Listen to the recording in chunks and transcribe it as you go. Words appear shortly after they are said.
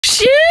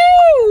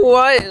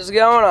What is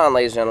going on,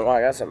 ladies and gentlemen? Oh,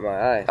 I got something in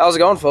my eye. How's it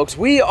going, folks?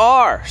 We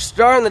are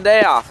starting the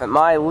day off at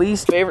my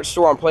least favorite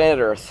store on planet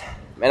Earth.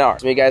 Menards.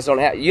 Some of you guys don't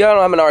have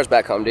Menards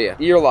back home, do you?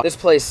 You're lucky. This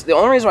place, the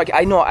only reason why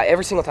I know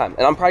every single time,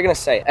 and I'm probably gonna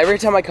say every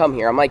time I come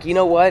here, I'm like, you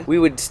know what?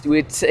 We'd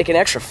take an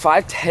extra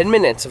 5-10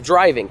 minutes of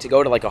driving to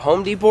go to like a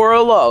Home Depot or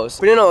a Lowe's.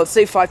 But let's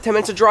say 5-10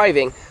 minutes of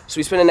driving, so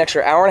we spend an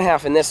extra hour and a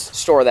half in this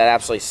store that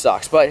absolutely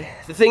sucks. But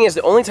the thing is,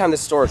 the only time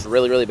this store is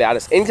really, really bad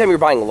is anytime you're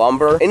buying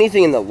lumber,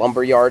 anything in the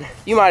lumber yard,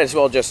 you might as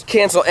well just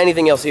cancel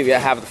anything else you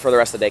have for the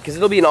rest of the day, because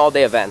it'll be an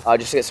all-day event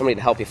just to get somebody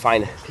to help you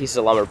find pieces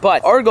of lumber.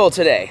 But our goal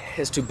today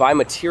is to buy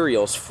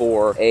materials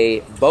for a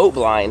boat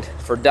blind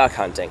for duck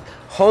hunting.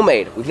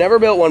 Homemade. We've never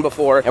built one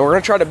before, and we're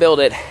gonna try to build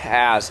it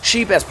as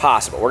cheap as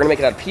possible. We're gonna make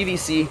it out of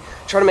PVC,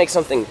 try to make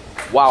something.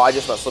 Wow, I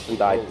just about slipped and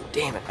died.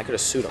 Damn it, I could have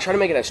sued him. Try to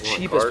make it as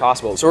cheap as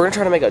possible. So we're gonna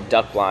try to make a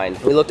duck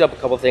blind. We looked up a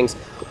couple things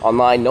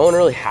online. No one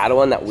really had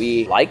one that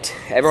we liked.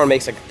 Everyone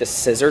makes like the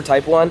scissor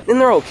type one, and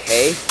they're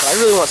okay, but I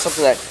really want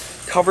something that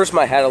covers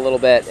my head a little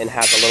bit and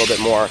has a little bit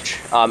more,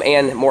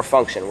 and more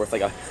function, with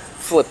like a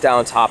flip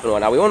down top and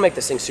whatnot. We wanna make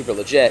this thing super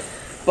legit,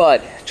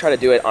 but try to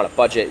do it on a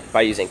budget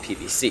by using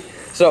PVC.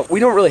 So we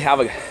don't really have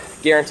a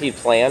guaranteed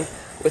plan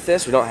with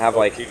this. We don't have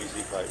like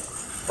PVC pipe.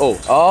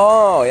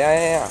 Oh,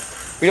 yeah.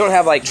 We don't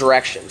have like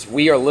directions.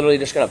 We are literally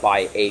just gonna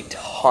buy a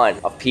ton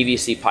of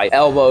PVC pipe,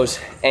 elbows,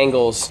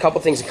 angles, a couple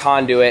things of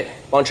conduit,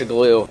 bunch of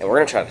glue, and we're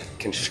gonna try to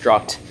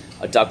construct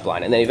a duck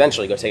blind, and then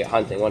eventually go take it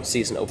hunting once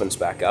season opens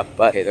back up.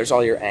 But okay, there's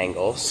all your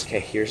angles. Okay,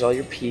 here's all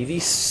your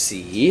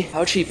PVC.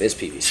 How cheap is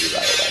PVC,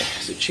 by the way?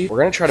 Is it cheap? We're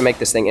gonna try to make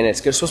this thing, and it's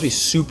supposed to be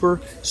super,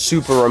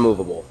 super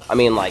removable. I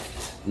mean, like,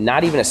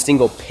 not even a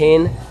single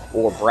pin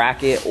or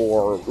bracket,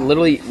 or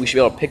literally, we should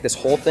be able to pick this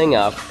whole thing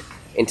up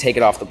and take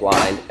it off the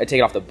blind, take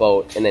it off the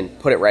boat, and then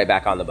put it right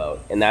back on the boat.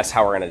 And that's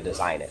how we're gonna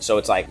design it. So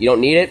it's like, you don't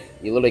need it,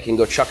 you literally can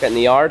go chuck it in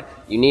the yard,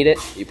 you need it,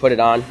 you put it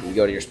on, you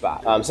go to your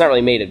spot. It's not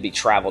really made to be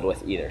traveled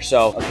with either.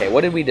 So, okay,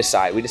 what did we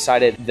decide? We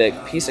decided the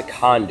piece of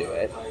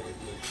conduit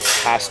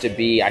has to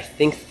be, I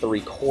think,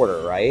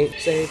 3/4, right?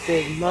 Save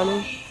big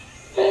money,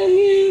 and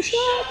you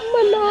shop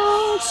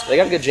Menards. They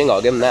got a good jingle,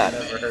 I'll give them that.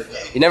 Never heard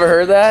that. You never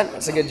heard that?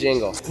 That's a good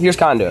jingle. Here's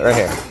conduit, right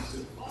here.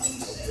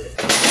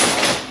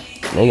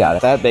 They got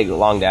it. That big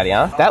long daddy,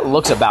 huh? That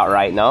looks about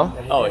right, no?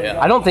 Oh yeah.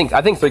 I think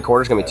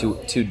 3/4 is gonna be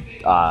too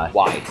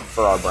wide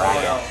for our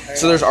bracket.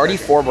 So there's already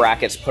 4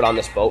 brackets put on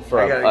this boat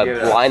for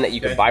a blind that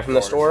you could buy from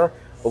the store,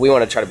 but we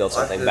want to try to build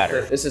something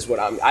better. This is what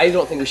I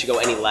don't think we should go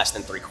any less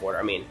than 3/4.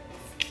 I mean,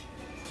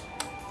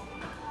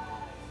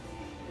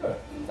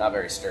 not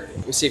very sturdy.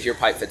 Let me see if your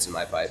pipe fits in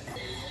my pipe.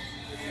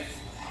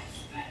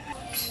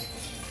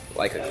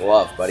 Like a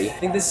glove, buddy. I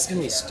think this is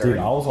gonna be sturdy. Dude,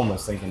 I was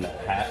almost thinking that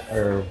hat,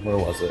 or where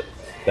was it?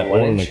 That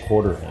 1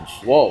 1/4 inch.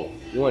 Whoa,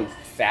 you want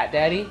Fat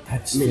Daddy? I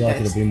feel like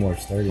it'll be more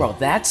sturdy. Bro,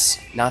 that's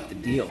not the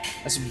deal.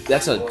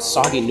 That's a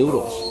soggy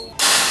noodle.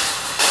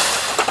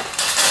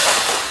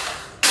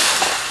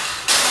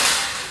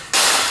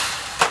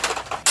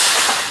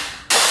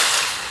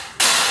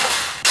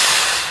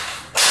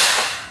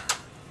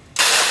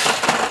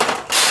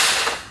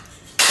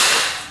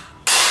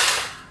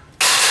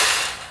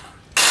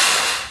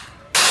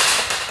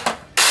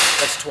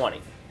 That's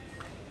 20.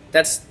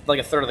 That's like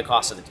a third of the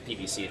cost of the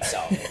PVC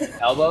itself.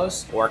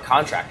 Elbows or a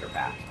contractor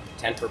pack.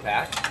 10 per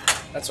pack.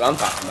 That's what I'm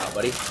talking about,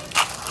 buddy.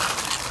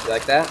 You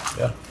like that?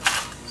 Yeah.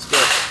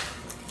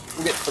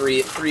 We'll get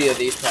three of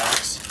these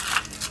packs.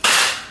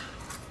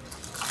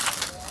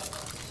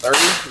 30?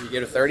 You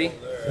get a 30?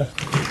 Yeah.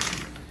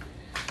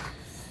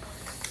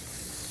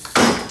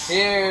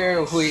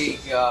 Here we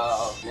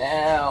go.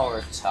 Now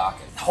we're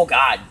talking. Oh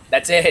God,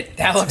 that's it.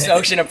 That looks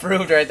ocean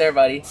approved right there,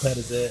 buddy. That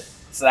is it.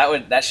 So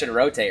that should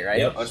rotate, right?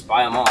 Yep. I'll just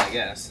buy them all, I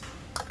guess.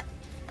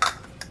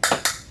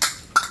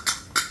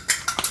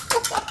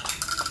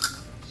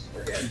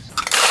 We're good.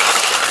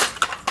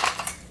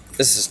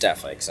 This is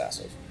definitely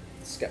excessive.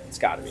 It's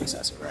got to be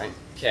excessive, right?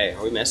 Okay,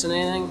 are we missing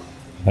anything?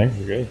 I think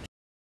we're good.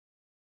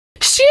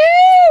 Shoo!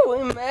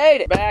 We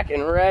made it back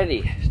and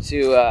ready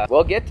to,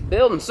 well, get to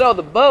building. So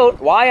the boat,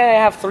 why I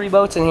have 3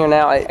 boats in here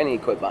now, I need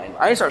to quit buying.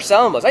 I need to start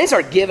selling boats. I need to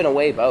start giving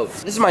away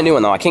boats. This is my new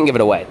one though, I can't give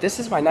it away. This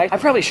is my nice, I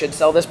probably should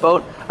sell this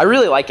boat. I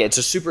really like it. It's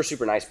a super,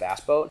 super nice bass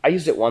boat. I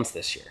used it once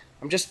this year.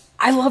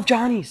 I love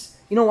Johnny's.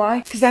 You know why?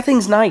 Because that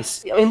thing's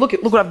nice. I mean, look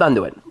what I've done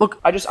to it. Look,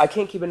 I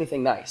can't keep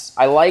anything nice.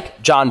 I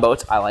like John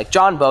boats. I like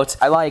John boats.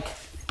 I like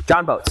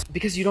John boats,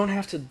 because you don't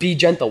have to be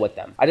gentle with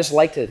them. I just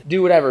like to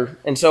do whatever,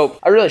 and so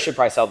I really should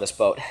probably sell this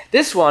boat.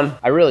 This one,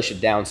 I really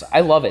should downsize.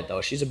 I love it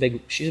though. She's a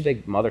big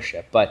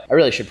mothership, but I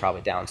really should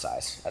probably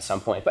downsize at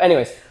some point. But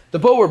anyways, the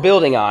boat we're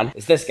building on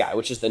is this guy,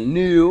 which is the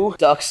new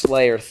Duck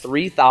Slayer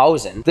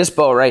 3000. This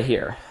boat right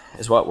here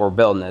is what we're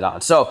building it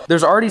on. So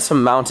there's already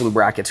some mounting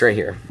brackets right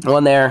here.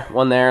 One there,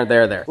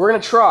 there. We're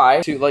gonna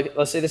try to, like,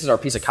 let's say this is our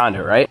piece of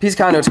conduit, right? Piece of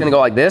conduit's gonna go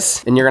like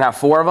this, and you're gonna have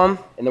 4 of them,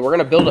 And then we're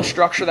gonna build a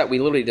structure that we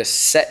literally just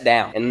set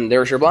down. And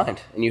there's your blind.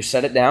 And you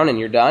set it down and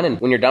you're done.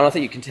 And when you're done with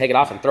it, you can take it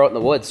off and throw it in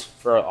the woods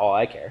for all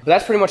I care. But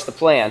that's pretty much the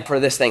plan for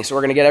this thing. So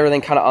we're gonna get everything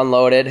kind of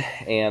unloaded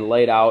and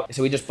laid out.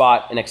 So we just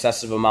bought an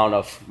excessive amount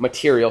of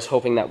materials,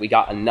 hoping that we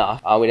got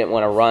enough. We didn't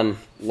wanna run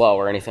low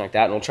or anything like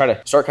that. And we'll try to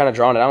start kind of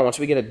drawing it out. Once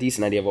we get a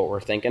decent idea of what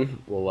we're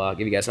thinking, we'll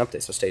give you guys an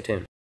update, so stay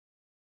tuned.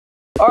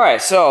 All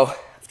right, so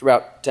after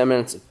about 10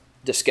 minutes of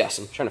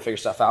discussing, trying to figure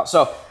stuff out.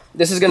 So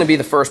this is gonna be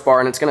the first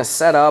bar, and it's gonna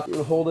set up,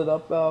 you hold it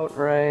up about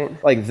right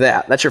like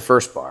that. That's your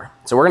first bar.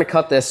 So we're gonna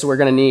cut this, so we're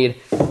gonna need,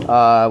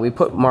 we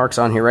put marks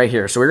on here, right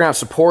here. So we're gonna have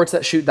supports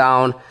that shoot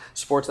down,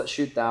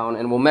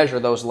 and we'll measure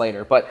those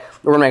later. But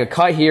we're gonna make a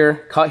cut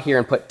here,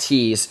 and put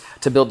T's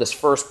to build this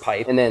first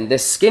pipe. And then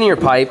this skinnier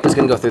pipe is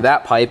gonna go through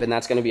that pipe, and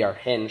that's gonna be our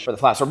hinge for the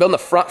flap. So we're building the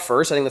front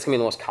first. I think that's gonna be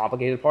the most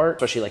complicated part,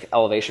 especially like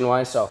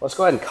elevation-wise. So let's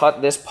go ahead and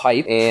cut this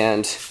pipe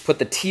and put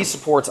the T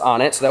supports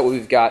on it, so that way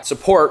we've got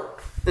support,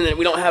 and then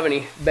we don't have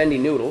any bendy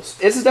noodles.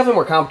 This is definitely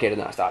more complicated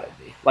than I thought it'd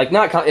be. Like,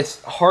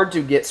 it's hard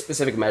to get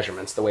specific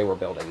measurements the way we're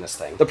building this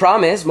thing. The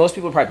problem is, most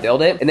people probably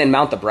build it and then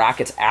mount the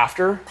brackets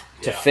after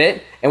to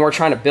fit, and we're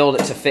trying to build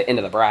it to fit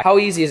into the bracket. How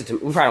easy is it to,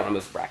 we probably don't wanna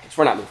move the brackets.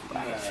 We're not moving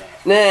brackets.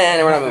 Nah,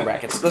 we're not moving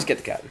brackets. Let's get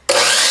the cut.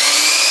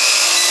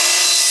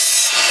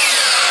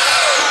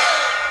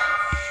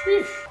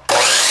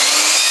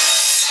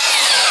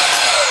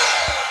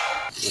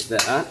 Like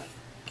that,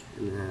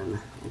 and then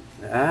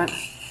like that.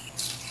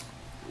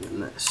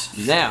 And this.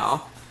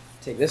 Now,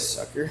 take this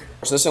sucker.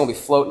 So this thing will be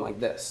floating like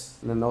this,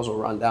 and then those will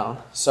run down.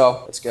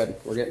 So it's good.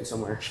 We're getting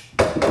somewhere.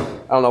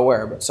 I don't know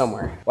where, but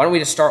somewhere. Why don't we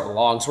just start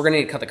long? So we're gonna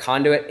need to cut the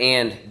conduit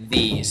and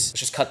these. Let's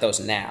just cut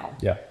those now.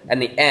 Yeah.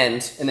 And the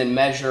end, and then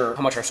measure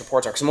how much our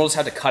supports are. Because we'll just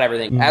have to cut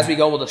everything. As we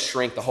go, we'll just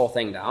shrink the whole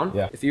thing down.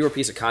 Yeah. If you were a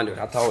piece of conduit,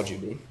 how tall would you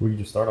be? We could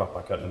just start off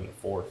by cutting into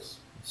fourths.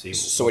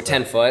 So we're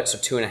 10 foot, so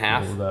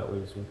 2.5. What that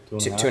leaves with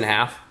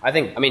 2.5. I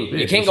think, I mean,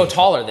 you can't go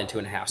taller than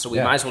 2.5, so we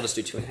might as well just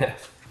do 2.5.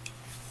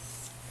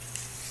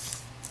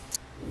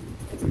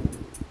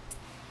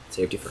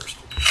 Safety first.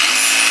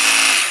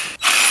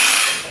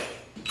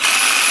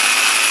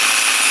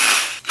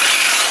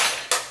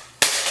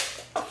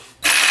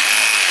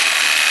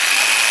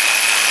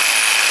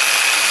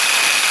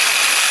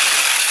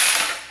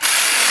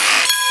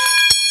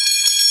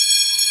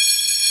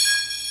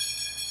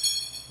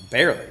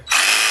 Barely.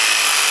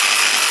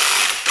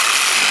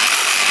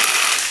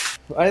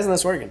 Why isn't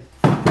this working?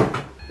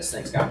 This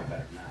thing's got to be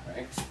better than that,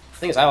 right? The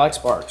thing is, I like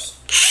sparks.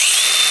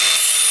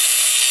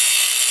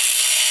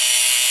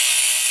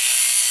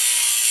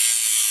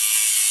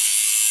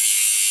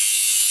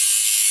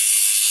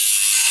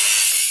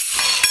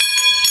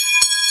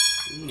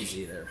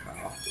 Easy there,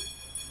 pal.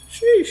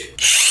 Sheesh.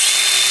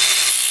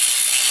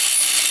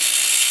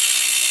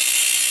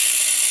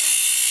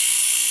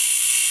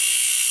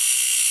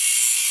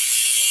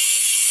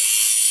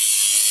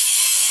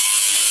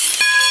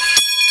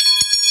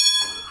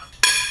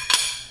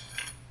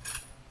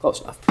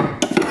 Close enough.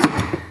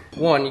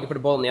 One, you can put a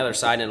bolt on the other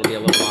side and it'll be a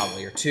little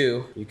wobbly. Or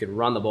two, you could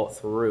run the bolt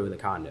through the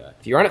conduit.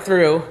 If you run it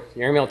through,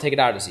 you're gonna be able to take it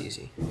out as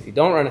easy. If you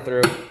don't run it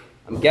through,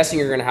 I'm guessing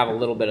you're gonna have a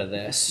little bit of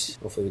this.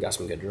 Hopefully we got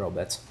some good drill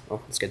bits.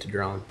 Well, let's get to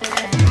drilling.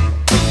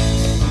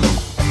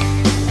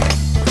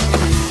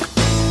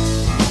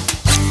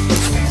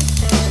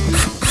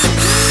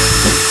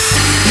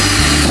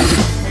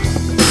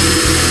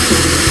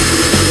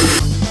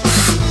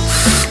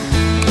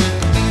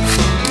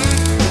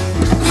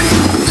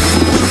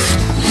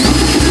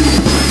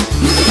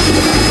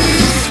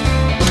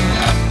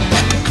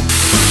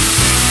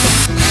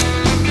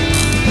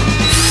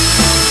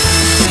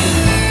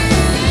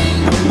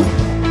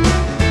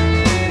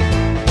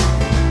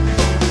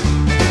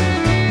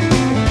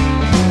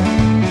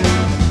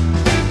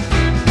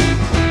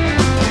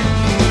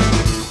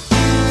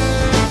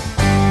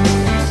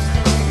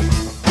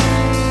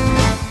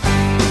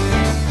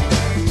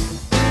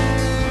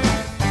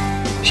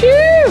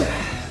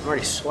 I'm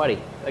already sweaty.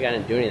 Like I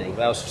didn't do anything, but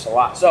that was just a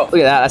lot. So look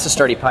at that, that's a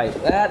sturdy pipe.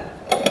 That,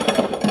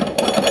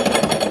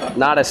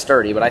 not as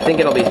sturdy, but I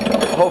think it'll be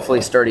hopefully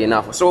sturdy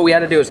enough. So what we had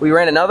to do is we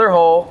ran another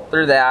hole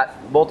through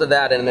that, bolted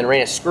that in, and then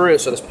ran a screw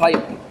so this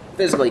pipe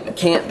physically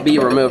can't be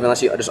removed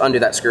unless you just undo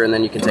that screw and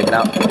then you can take it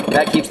out.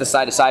 That keeps the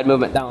side-to-side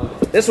movement down.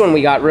 This one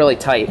we got really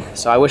tight,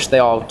 so I wish they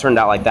all turned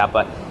out like that,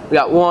 but we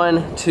got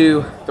 1,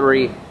 2,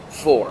 3,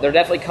 4. They're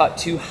definitely cut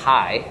too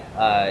high,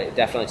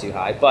 definitely too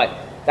high, but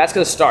that's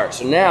gonna start.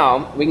 So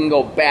now we can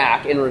go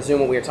back and resume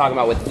what we were talking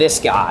about with this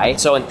guy.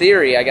 So in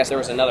theory, I guess there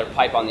was another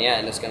pipe on the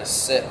end that's gonna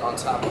sit on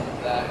top of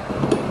that.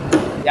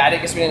 Yeah, I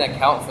guess we didn't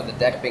account for the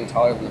deck being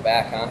taller than the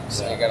back, huh?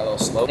 So you got a little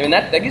slope. I mean,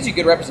 that gives you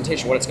good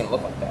representation of what it's gonna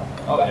look like though.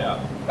 Oh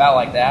yeah. About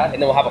like that.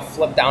 And then we'll have a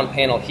flip down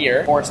panel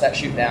here, ports that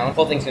shoot down. The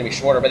whole thing's gonna be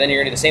shorter, but then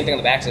you're gonna do the same thing on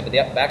the backside, but the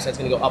backside's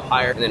gonna go up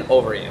higher and then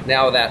over you.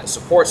 Now that the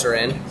supports are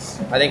in,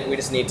 I think we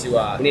just need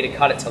to, we need to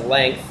cut it to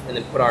length and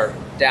then put our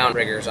down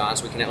riggers on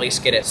so we can at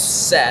least get it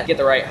set, get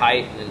the right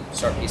height, and then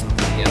start piecing it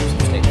together. So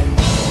stay tuned.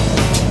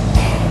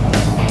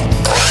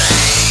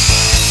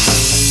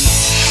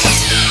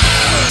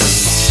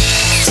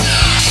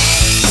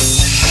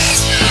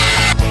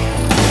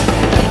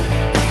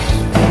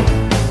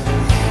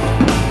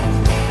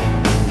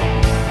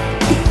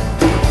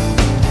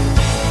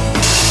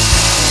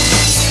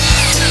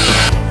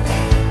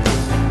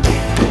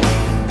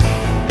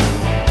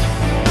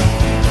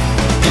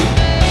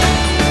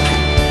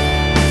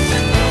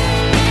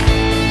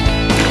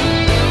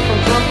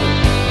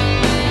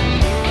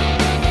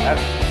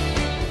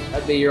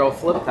 be your old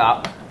flip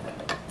top.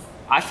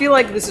 I feel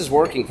like this is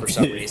working for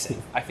some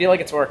reason. I feel like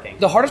it's working.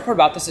 The hardest part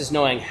about this is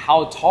knowing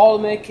how tall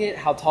to make it,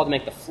 how tall to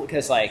make the flip,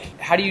 because like,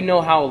 how do you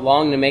know how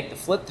long to make the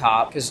flip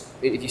top? Because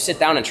if you sit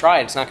down and try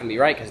it, it's not gonna be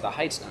right because the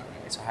height's not right.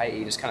 So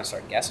you just kind of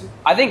start guessing.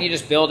 I think you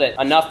just build it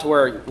enough to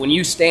where when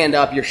you stand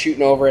up, you're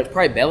shooting over it. It's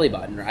probably belly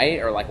button,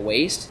 right? Or like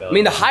waist. I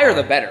mean, the higher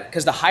the better,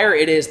 because the higher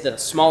it is, the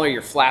smaller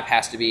your flap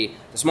has to be.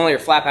 The smaller your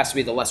flap has to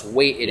be, the less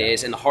weight it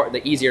is, and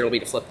the easier it'll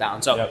be to flip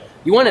down. So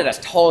you want it as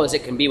tall as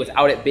it can be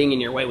without it being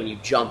in your way when you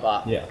jump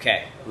up. Yeah.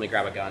 Okay, let me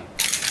grab a gun.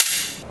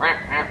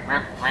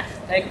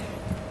 Take.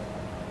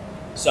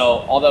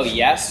 So although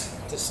yes,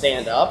 to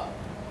stand up,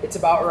 it's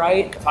about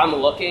right. If I'm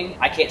looking,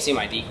 I can't see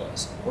my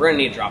decoys. We're gonna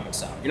need to drop it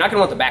some. You're not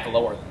gonna want the back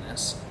lower than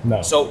this.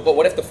 No. So, but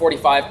what if the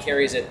 45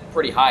 carries it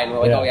pretty high and we're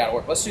like, oh yeah, it'll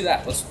work. Let's do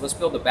that. Let's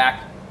build the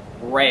back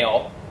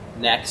rail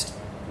next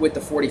with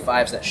the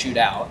 45s that shoot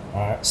out.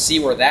 All right. See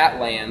where that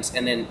lands,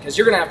 and then because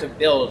you're gonna have to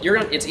build.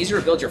 It's easier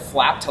to build your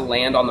flap to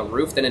land on the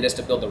roof than it is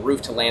to build the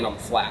roof to land on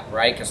the flap,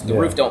 right? Because the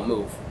roof don't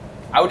move.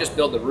 I would just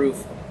build the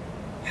roof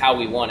how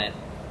we want it,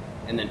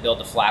 and then build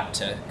the flap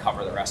to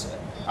cover the rest of it.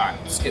 All right,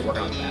 let's get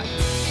working on that.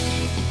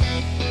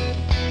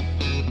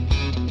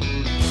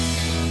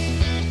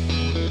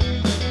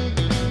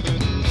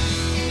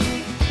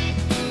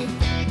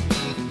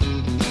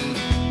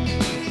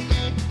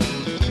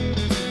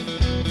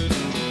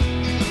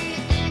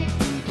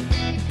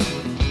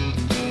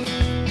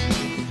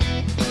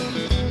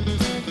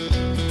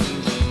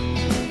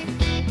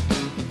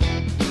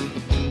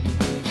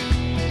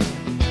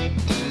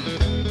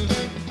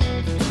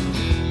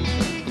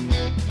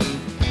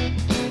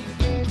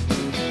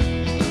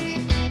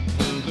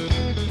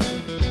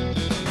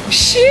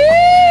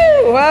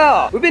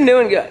 Well, we've been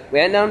doing good. We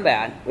hadn't done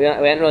bad. We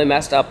hadn't really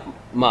messed up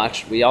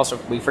much. We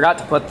forgot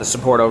to put the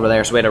support over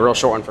there, so we had a real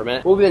short one for a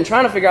minute. What we've been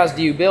trying to figure out is,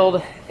 do you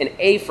build an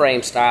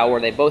A-frame style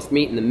where they both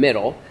meet in the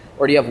middle,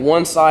 or do you have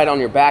one side on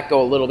your back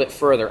go a little bit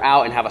further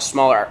out and have a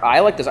smaller, I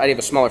like this idea of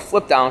a smaller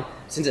flip down.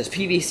 Since it's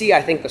PVC,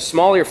 I think the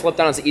smaller your flip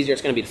down is, the easier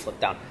it's gonna be to flip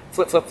down.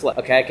 Flip, flip, flip,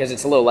 okay? Because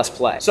it's a little less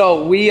play.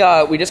 So we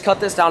just cut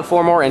this down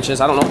 4 more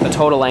inches. I don't know what the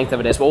total length of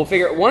it is, but we'll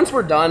figure, once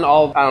we're done,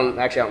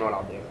 actually I don't know what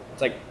I'll do.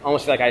 It's like, I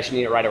almost feel like I just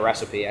need to write a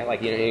recipe.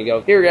 Like, you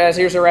go, here guys,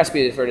 here's a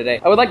recipe for today.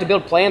 I would like to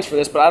build plans for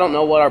this, but I don't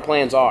know what our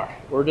plans are.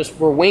 We're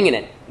winging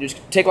it. You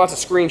just take lots of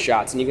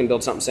screenshots and you can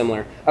build something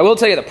similar. I will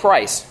tell you the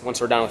price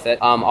once we're done with it.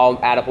 I'll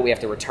add up what we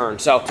have to return.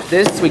 So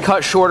this, we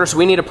cut shorter, so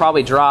we need to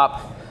probably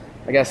drop,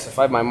 I guess if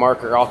I have my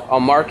marker, I'll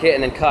mark it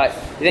and then cut.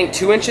 You think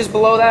 2 inches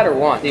below that, or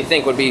 1? Do you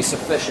think would be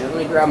sufficient? Let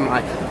me grab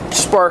my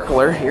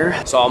sparkler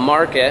here. So I'll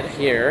mark it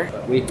here.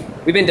 We've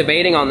been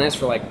debating on this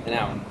for like an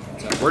hour.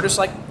 So we're just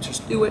like,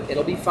 just do it,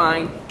 it'll be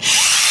fine.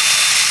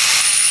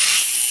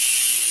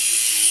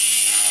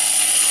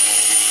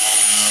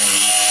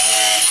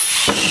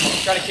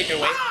 Try to kick it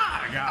away.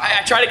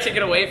 I try to kick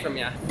it away from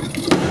you.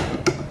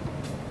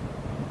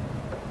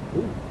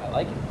 Ooh, I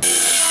like it.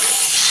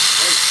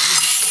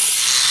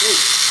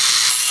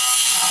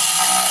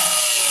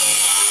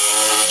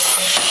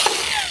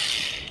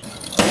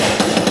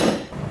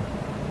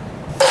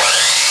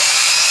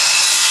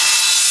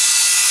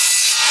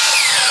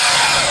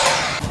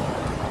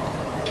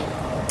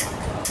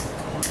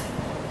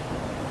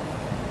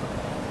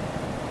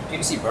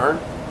 PVC burn?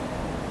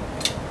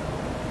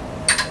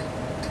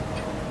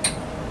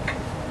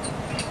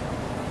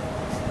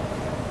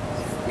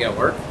 You gotta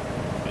work?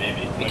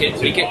 Maybe.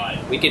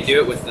 We could do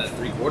it with the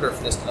 3/4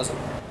 if this doesn't.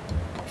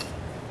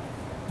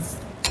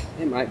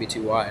 It might be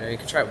too wide. You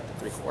could try it with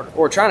the 3/4. What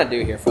we're trying to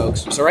do here,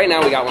 folks. So right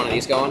now we got one of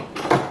these going.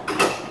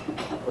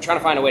 We're trying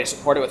to find a way to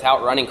support it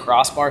without running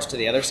crossbars to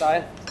the other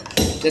side.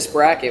 This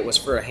bracket was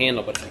for a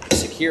handle, but if I could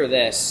secure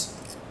this,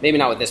 maybe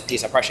not with this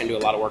piece. I probably shouldn't do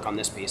a lot of work on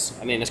this piece.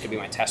 I mean, this could be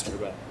my tester,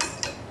 but,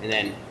 and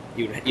then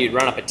you'd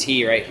run up a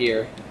T right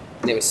here,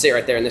 and it would sit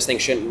right there, and this thing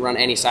shouldn't run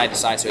any side to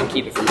side, so it would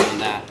keep it from doing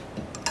that.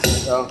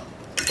 So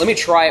let me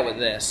try it with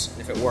this.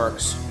 If it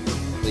works,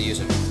 we'll use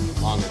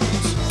it longer than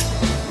this.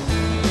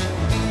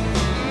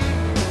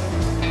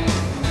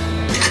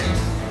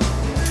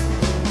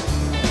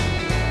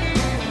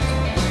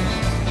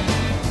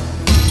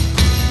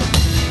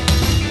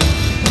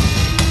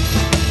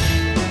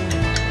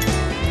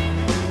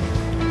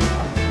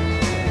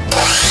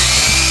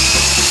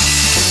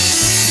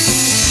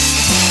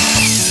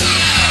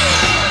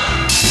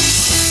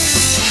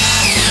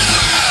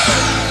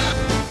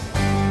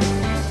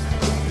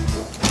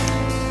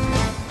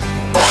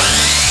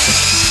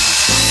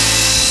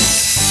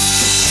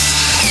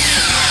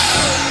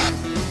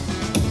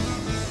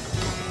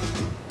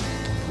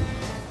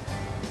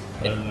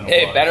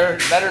 Hey, better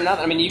than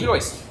nothing. I mean, you could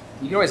always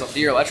do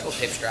your electrical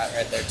tape strap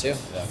right there too.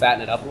 Yeah.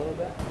 Fatten it up a little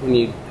bit. When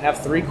you have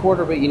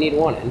 3/4, but you need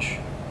 1 inch,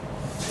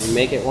 you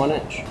make it 1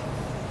 inch.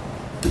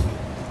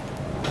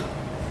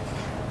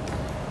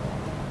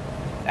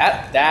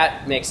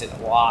 That makes it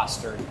a lot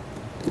sturdy.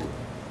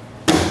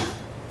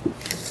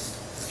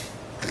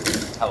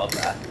 I love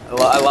that.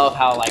 I love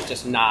how like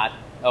just not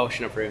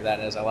ocean approved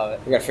that is. I love it.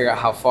 We gotta figure out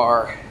how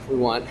far we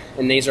want,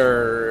 and these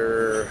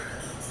are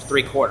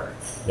 3/4.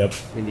 Yep.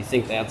 I mean, do you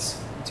think that's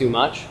too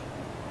much?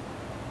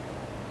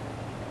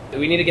 Do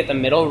we need to get the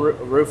middle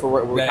roof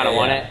where we kind of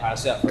want it? I'll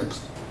see that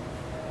first.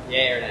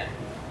 Yeah or no?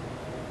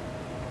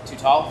 Too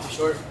tall? Too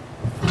short?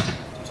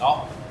 Too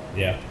tall?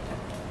 Yeah.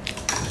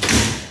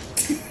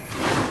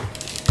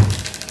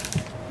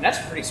 And that's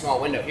a pretty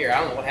small window here. I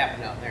don't know what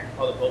happened down there.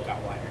 Oh, the bolt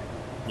got wider.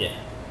 Yeah.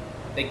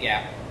 Big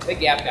gap. Big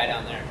gap guy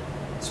down there.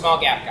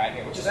 Small gap guy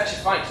here, which is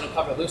actually fine because it'll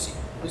cover Lucy.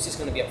 Lucy's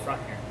going to be up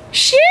front here.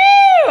 Shoo!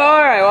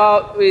 All right,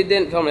 well, we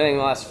didn't film anything in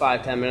the last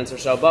 5-10 minutes or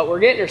so, but we're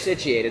getting her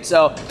situated.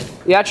 So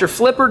you got your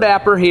flipper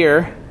dapper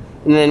here,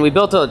 and then we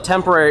built a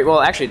temporary,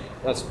 well, actually,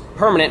 that's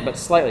permanent, but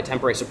slightly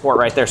temporary support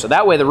right there. So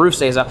that way the roof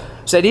stays up.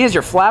 So the idea is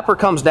your flapper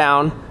comes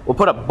down, we'll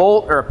put a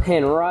bolt or a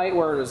pin right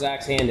where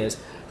Zach's hand is,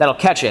 that'll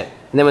catch it.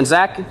 And then when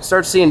Zach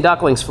starts seeing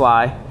ducklings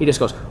fly, he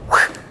just goes,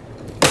 whoosh,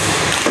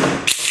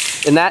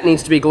 and that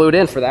needs to be glued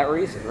in for that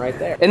reason right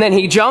there. And then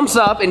he jumps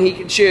up and he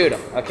can shoot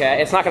them,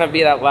 okay? It's not gonna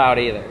be that loud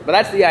either, but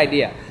that's the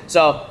idea.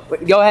 So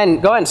go ahead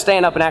and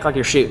stand up and act like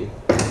you're shooting.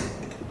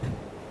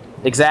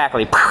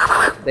 Exactly.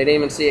 They didn't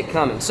even see it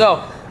coming.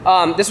 So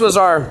this was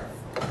our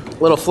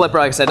little flipper,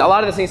 like I said. A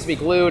lot of this needs to be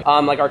glued,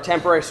 like our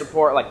temporary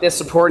support, like this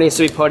support needs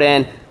to be put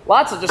in.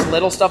 Lots of just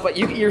little stuff, but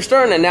you're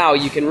starting to now,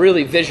 you can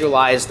really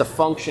visualize the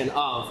function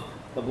of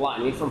the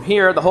blind. I mean, from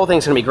here, the whole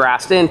thing's gonna be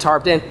grassed in,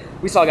 tarped in.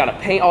 We still gotta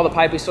paint all the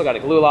pipe, we still gotta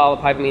glue all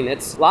the pipe. I mean,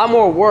 it's a lot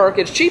more work.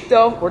 It's cheap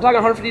though. We're talking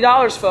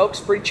 $150, folks,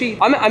 pretty cheap.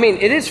 I mean,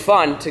 it is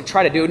fun to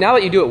try to do. Now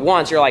that you do it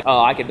once, you're like,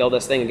 oh, I could build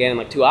this thing again in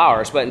like 2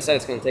 hours, but instead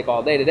it's gonna take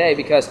all day today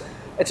because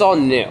it's all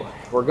new.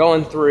 We're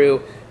going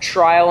through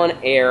trial and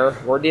error.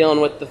 We're dealing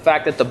with the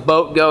fact that the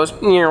boat goes,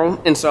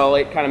 and so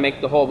it kind of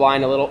makes the whole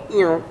blind a little,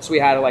 so we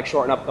had to like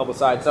shorten up a couple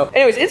sides. So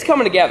anyways, it's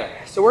coming together.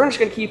 So we're just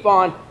gonna keep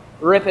on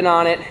ripping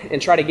on it and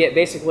try to get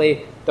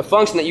basically the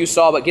function that you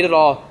saw, but get it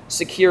all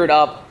secured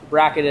up,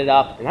 bracketed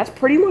up, and that's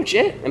pretty much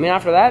it. I mean,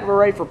 after that, we're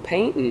ready for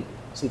paint and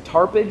some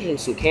tarpage and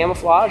some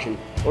camouflage, and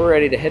we're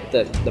ready to hit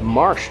the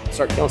marsh,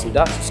 start killing some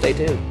ducks. So stay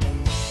tuned.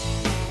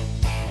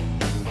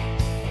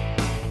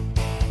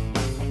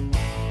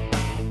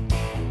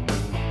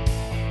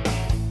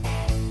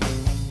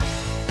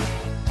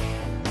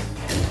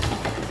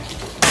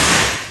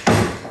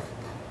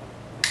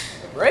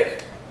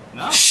 Break?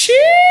 No.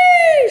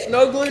 Sheesh!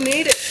 No glue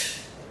needed.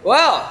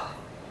 Well,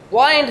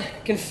 blind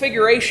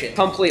configuration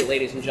complete,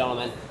 ladies and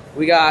gentlemen.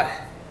 We got,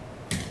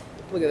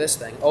 look at this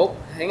thing. Oh,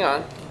 hang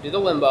on. Do the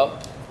limbo.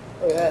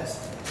 Look at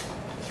this.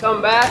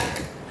 Come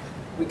back.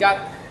 We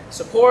got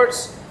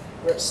supports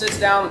where it sits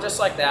down just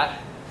like that.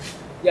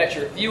 You got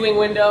your viewing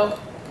window.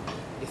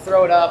 You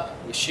throw it up,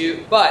 you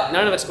shoot, but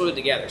none of it's glued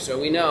together. So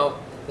we know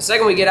the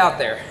second we get out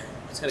there,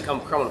 it's gonna come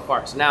crumbling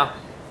apart. So now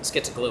let's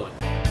get to gluing.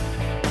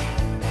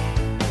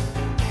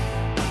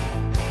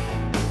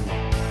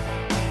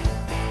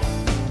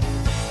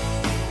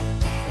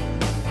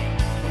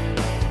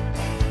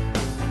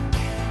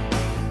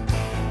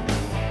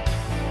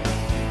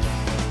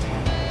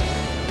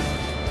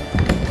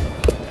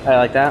 I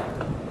like that.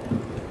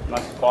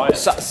 Nice and quiet.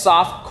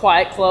 Soft,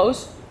 quiet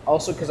close.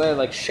 Also because I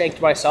like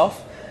shanked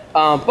myself.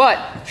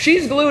 But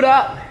she's glued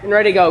up and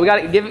ready to go. We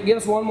got to give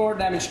us one more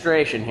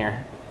demonstration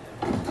here.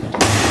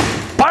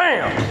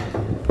 Bam!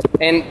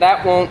 And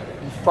that won't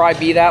probably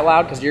be that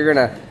loud because you're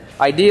gonna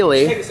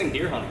ideally. Take this thing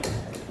deer hunting.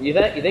 You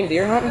think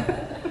deer hunting?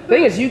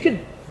 Thing is, you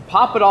could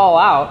pop it all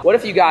out. What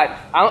if you got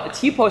a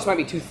T-post might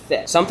be too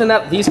thick. Something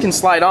that these can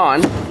slide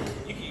on.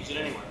 You can use it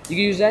anywhere. You can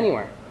use it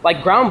anywhere.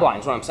 Like ground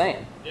blinds, what I'm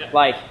saying. Yeah.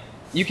 Like,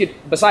 you could,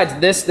 besides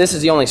this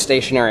is the only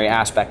stationary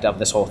aspect of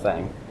this whole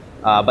thing.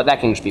 But that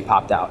can just be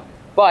popped out.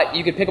 But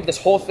you could pick up this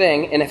whole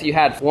thing, and if you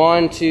had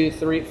 1, 2,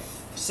 3,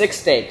 6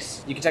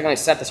 stakes, you could technically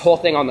set this whole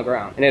thing on the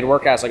ground, and it'd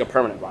work as like a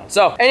permanent blind.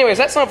 So anyways,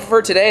 that's not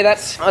for today. That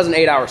was an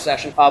 8-hour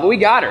session. But we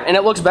got her, and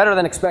it looks better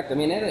than expected. I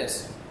mean, it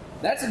is.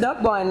 That's a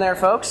duck blind there,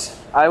 folks.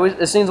 It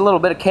needs a little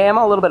bit of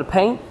camo, a little bit of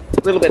paint,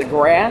 a little bit of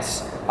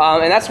grass.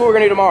 And that's what we're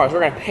gonna do tomorrow, is we're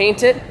gonna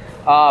paint it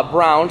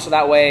brown, so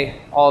that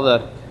way all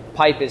the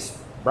pipe is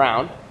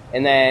brown.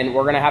 And then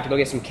we're gonna have to go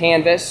get some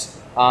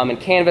canvas and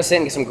canvas it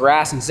and get some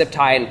grass and zip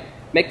tie it and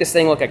make this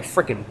thing look like a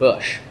freaking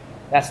bush.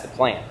 That's the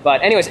plan.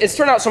 But anyways, it's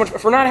turned out so much,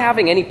 for not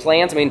having any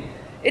plans, I mean,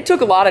 it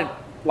took a lot of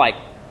like,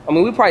 I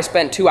mean, we probably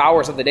spent 2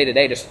 hours of the day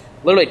today just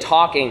literally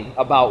talking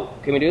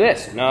about, can we do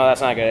this? No,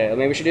 that's not good.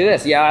 Maybe we should do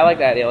this. Yeah, I like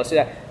that idea. Let's do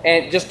that.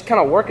 And just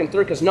kind of working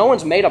through, because no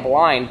one's made a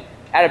blind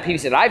out of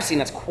PVC that I've seen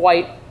that's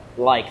quite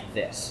like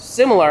this.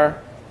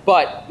 Similar,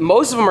 but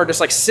most of them are just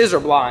like scissor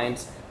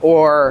blinds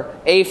or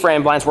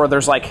A-frame blinds where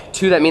there's like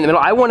two that meet in the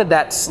middle. I wanted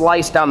that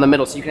sliced down the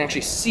middle so you can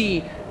actually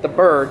see the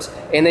birds,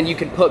 and then you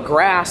can put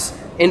grass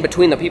in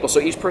between the people.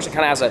 So each person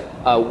kind of has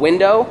a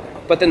window,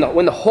 but then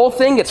when the whole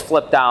thing gets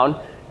flipped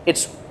down,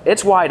 it's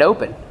wide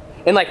open.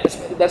 And like,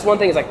 that's one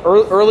thing, is like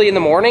early in the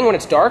morning when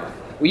it's dark,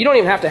 well, you don't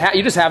even have to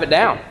you just have it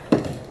down.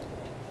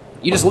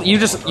 You just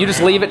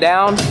leave it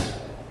down,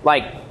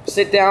 like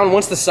sit down.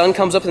 Once the sun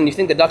comes up and you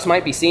think the ducks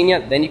might be seeing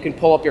you, then you can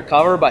pull up your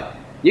cover. But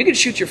you could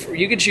shoot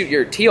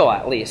your teal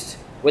at least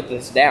with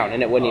this down,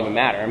 and it wouldn't even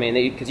matter. I mean,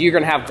 because you're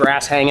gonna have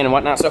grass hanging and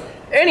whatnot. So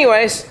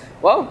anyways,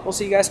 well, we'll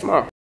see you guys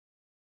tomorrow.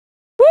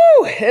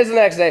 Woo! It's the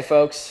next day,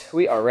 folks.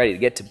 We are ready to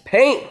get to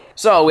paint.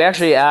 So we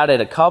actually added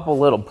a couple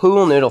little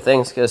pool noodle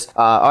things because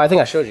I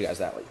think I showed you guys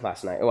that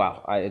last night.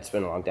 Wow, it's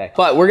been a long day.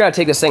 But we're gonna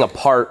take this thing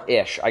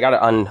apart-ish. I got it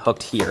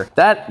unhooked here.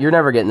 You're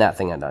never getting that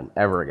thing undone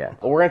ever again.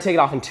 But we're gonna take it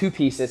off in 2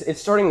 pieces.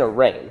 It's starting to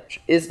rain,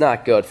 which is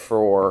not good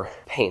for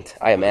paint,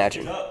 I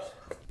imagine.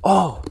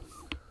 Oh,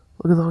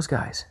 look at those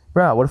guys.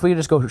 Bro, what if we could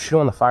just go shoot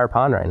on the fire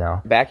pond right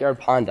now? Backyard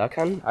pond duck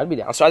hunting? I'd be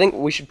down. So I think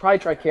we should probably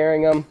try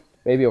carrying them.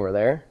 Maybe over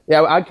there.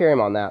 Yeah, I'd carry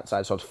them on that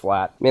side so it's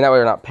flat. I mean, that way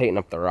we're not painting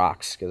up the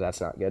rocks because that's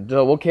not good.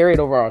 So we'll carry it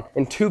over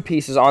in 2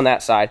 pieces on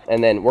that side,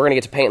 and then we're gonna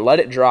get to paint, let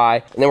it dry,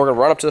 and then we're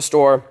gonna run up to the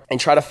store and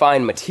try to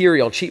find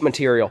material, cheap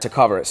material to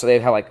cover it. So they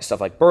have like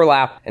stuff like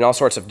burlap and all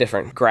sorts of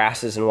different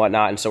grasses and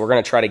whatnot. And so we're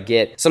gonna try to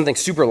get something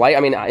super light. I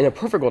mean, in a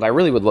perfect world, I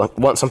really would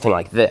want something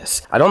like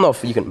this. I don't know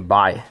if you can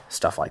buy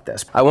stuff like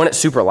this. I want it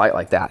super light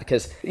like that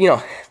because, you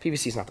know,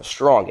 PVC is not the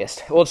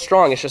strongest. Well, it's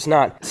strong, it's just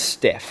not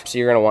stiff. So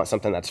you're gonna want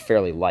something that's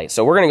fairly light.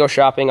 So we're gonna go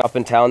shopping up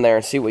in town there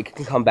and see what we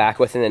can come back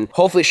with, and then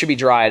hopefully it should be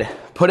dried,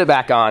 put it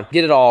back on,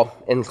 get it all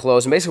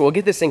enclosed, and basically we'll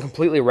get this thing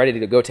completely ready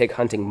to go take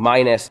hunting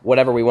minus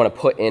whatever we want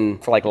to put in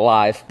for like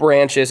live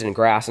branches and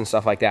grass and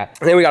stuff like that.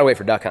 And then we gotta wait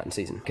for duck hunting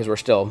season because we're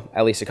still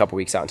at least a couple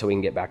weeks out until we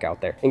can get back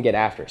out there and get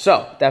after.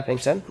 So that being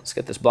said, let's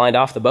get this blind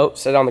off the boat,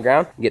 set it on the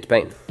ground, and get to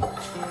painting.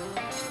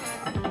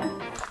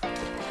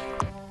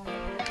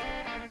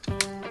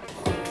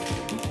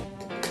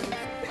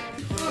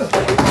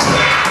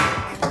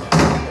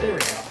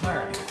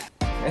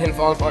 And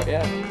falling apart,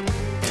 yeah.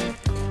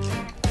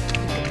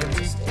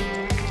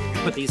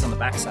 Put these on the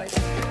back side.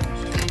 So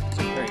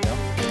there you go.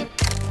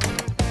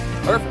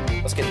 Perfect.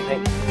 Let's get the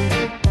paint.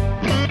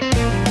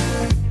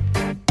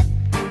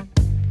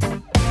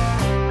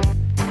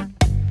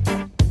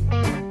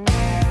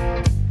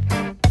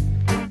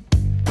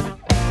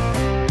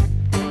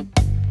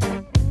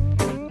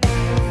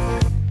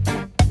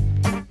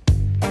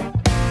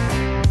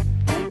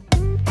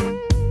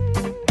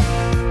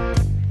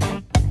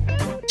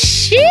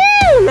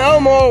 No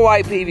more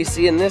white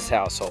PVC in this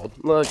household.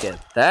 Look at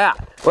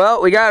that.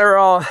 Well, we got her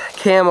all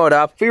camoed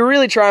up. If we were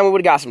really trying, we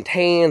would have got some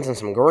tans and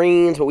some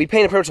greens, but we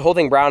painted pretty much the whole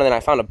thing brown, and then I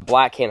found a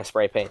black can of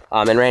spray paint.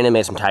 And Brandon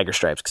made some tiger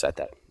stripes because I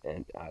thought,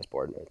 and I was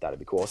bored and I thought it'd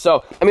be cool.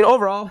 So, I mean,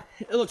 overall,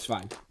 it looks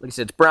fine. Like I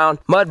said, it's brown,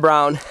 mud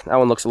brown. That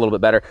one looks a little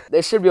bit better.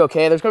 This should be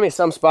okay. There's gonna be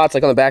some spots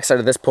like on the back side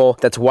of this pole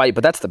that's white,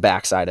 but that's the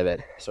back side of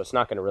it. So it's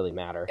not gonna really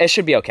matter. It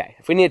should be okay.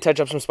 If we need to touch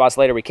up some spots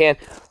later, we can.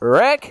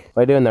 Rick,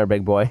 what are you doing there,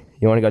 big boy?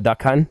 You wanna go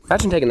duck hunting?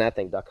 Imagine taking that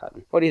thing duck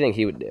hunting. What do you think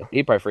he would do?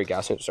 He'd probably freak out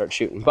as soon as it started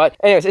shooting. But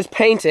anyways, it's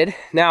painted.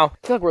 Now,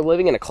 I feel like we're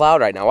living in a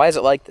cloud right now. Why is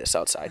it like this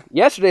outside?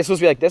 Yesterday it was supposed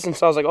to be like this, and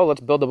so I was like, oh, let's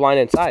build the blind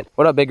inside.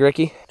 What up, Big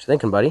Ricky? What you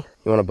thinking, buddy?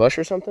 You want a bush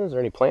or something? Is there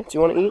any plants you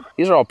want to eat?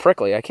 These are all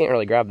prickly. I can't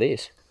really grab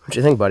these. What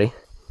you think, buddy?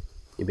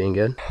 You being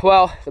good?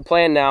 Well, the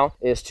plan now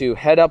is to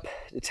head up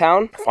to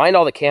town, find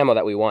all the camo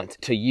that we want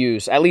to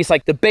use, at least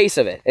like the base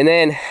of it. And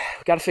then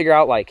we got to figure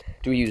out, like,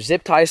 do we use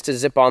zip ties to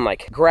zip on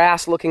like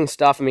grass looking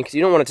stuff? I mean, because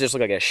you don't want it to just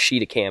look like a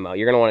sheet of camo.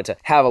 You're going to want it to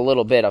have a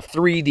little bit of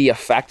 3D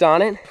effect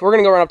on it. We're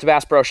going to go run up to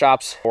Bass Pro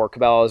Shops or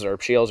Cabela's or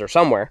Shields or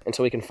somewhere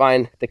until we can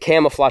find the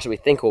camouflage that we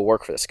think will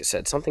work for this. Like I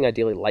said, something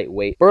ideally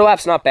lightweight.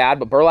 Burlap's not bad,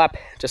 but burlap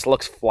just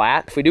looks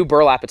flat. If we do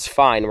burlap, it's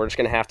fine. We're just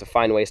going to have to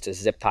find ways to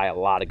zip tie a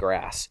lot of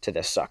grass to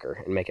this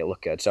sucker and make it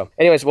look good. So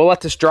anyways, we'll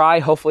let this dry.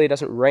 Hopefully it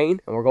doesn't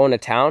rain, and we're going to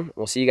town.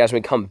 We'll see you guys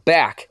when we come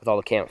back with all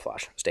the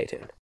camouflage. Stay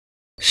tuned.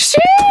 Shoo!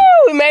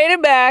 We made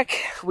it back.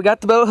 We got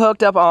the boat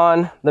hooked up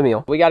on the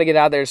mule. We got to get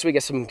out there so we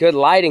get some good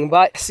lighting,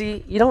 but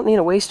see, you don't need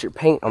to waste your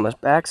paint on this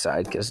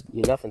backside because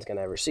nothing's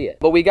gonna ever see it.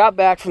 But we got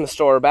back from the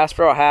store. Bass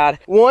Pro had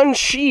 1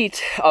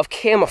 sheet of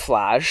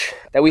camouflage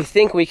that we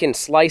think we can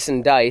slice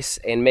and dice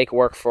and make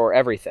work for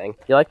everything.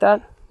 You like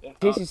that? In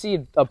case you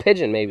see a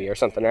pigeon maybe or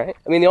something, right?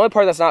 I mean, the only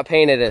part that's not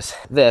painted is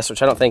this,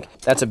 which I don't think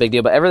that's a big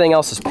deal, but everything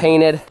else is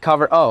painted,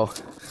 covered.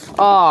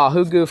 Oh,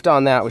 who goofed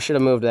on that? We should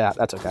have moved that.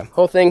 That's okay.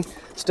 Whole thing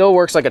still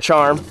works like a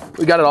charm.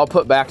 We got it all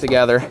put back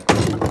together.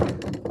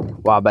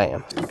 Wow,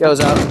 bam. Goes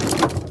up.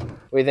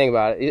 What do you think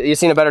about it? You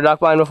seen a better duck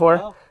blind before?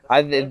 No.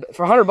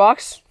 For $100, I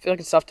feel like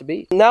it's tough to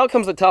beat. Now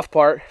comes the tough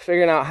part,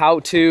 figuring out how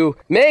to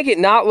make it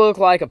not look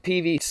like a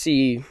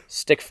PVC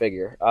stick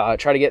figure.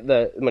 Try to get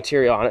the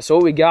material on it. So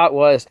what we got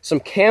was some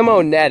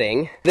camo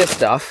netting, this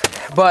stuff,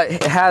 but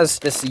it has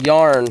this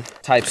yarn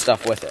type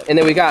stuff with it. And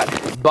then we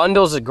got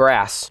bundles of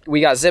grass.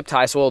 We got zip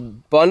ties, so we'll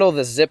bundle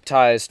the zip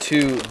ties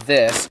to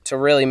this to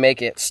really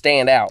make it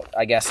stand out,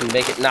 I guess, and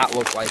make it not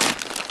look like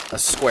a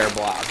square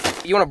blob.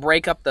 You want to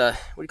break up the,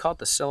 what do you call it,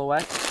 the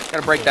silhouette? You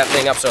gotta break that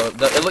thing up so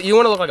you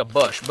want to look like a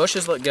bush.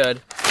 Bushes look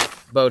good,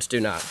 boats do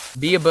not.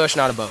 Be a bush,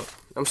 not a boat. You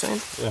know what I'm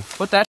saying? Yeah.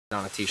 Put that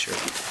on a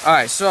t-shirt. All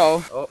right,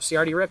 so, oh, see, I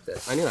already ripped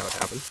it. I knew that would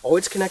happen. Oh,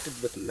 it's connected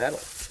with metal.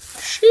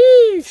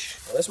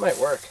 Sheesh. Well, this might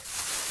work.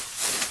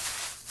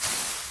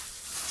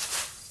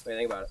 What do you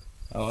think about it?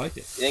 I like it.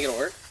 You think it'll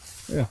work?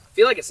 Yeah. I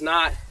feel like it's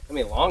not, I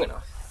mean, long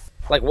enough.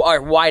 Like,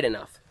 wide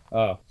enough.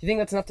 Oh. Do you think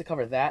that's enough to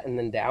cover that and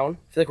then down?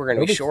 I feel like we're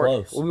gonna be short.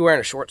 Close. We'll be wearing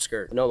a short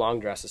skirt. No long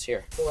dresses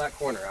here. Pull that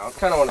corner out.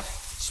 Kind of want to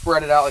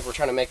spread it out like we're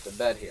trying to make the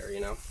bed here, you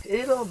know?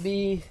 It'll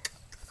be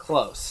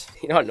close.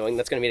 You know how annoying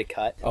that's gonna be to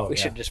cut? Oh, we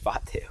yeah. should just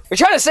bought two. We're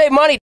trying to save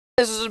money.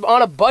 This is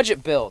on a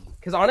budget build.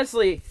 Because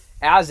honestly,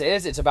 as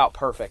is, it's about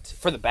perfect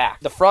for the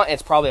back. The front,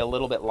 it's probably a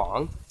little bit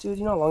long. Dude,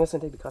 you know how long it's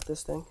gonna take to cut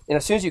this thing? And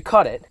as soon as you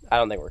cut it, I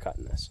don't think we're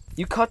cutting this.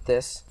 You cut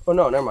this. Oh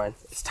no, never mind.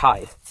 It's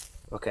tied.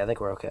 Okay, I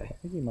think we're okay. I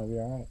think you might be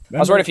all right. I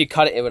was worried if you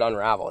cut it, it would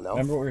unravel, no?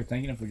 Remember what we were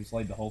thinking if we just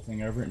laid the whole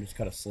thing over it and just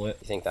cut a slit?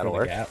 You think that'll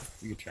work? Gap?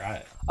 We could try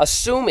it.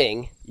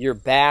 Assuming your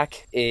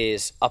back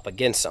is up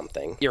against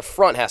something, your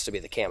front has to be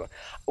the camera.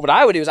 What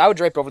I would do is I would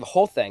drape over the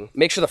whole thing,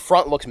 make sure the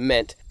front looks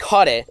mint,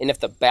 cut it, and if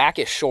the back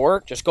is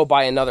short, just go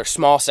buy another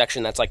small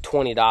section that's like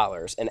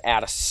 $20 and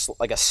add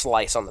like a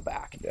slice on the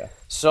back. Yeah.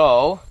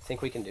 So,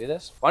 think we can do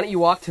this? Why don't you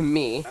walk to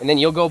me, and then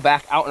you'll go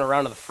back out and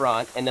around to the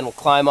front, and then we'll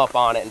climb up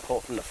on it and pull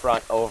it from the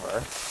front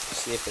over.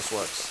 See if this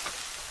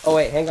works. Oh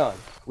wait, hang on.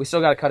 We still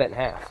gotta cut it in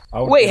half.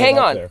 Wait, hang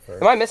on.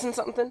 Am I missing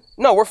something?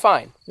 No, we're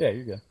fine. Yeah,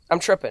 you're good. I'm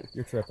tripping.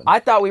 You're tripping. I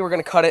thought we were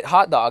gonna cut it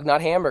hot dog,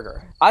 not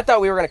hamburger. I thought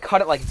we were gonna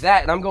cut it like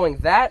that, and I'm going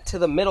that to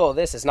the middle of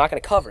this is not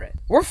gonna cover it.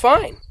 We're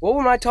fine. What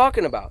am I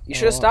talking about? You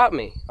should have stopped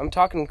me. I'm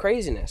talking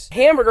craziness.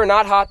 Hamburger,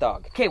 not hot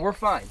dog. Okay, we're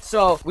fine.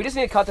 So we just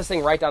need to cut this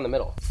thing right down the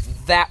middle.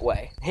 That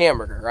way.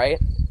 Hamburger, right?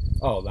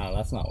 Oh, no,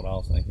 that's not what I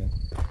was thinking.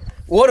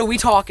 What are we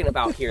talking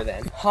about here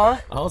then? Huh?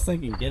 I was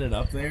thinking get it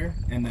up there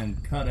and then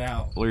cut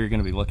out where you're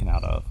gonna be looking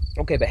out of.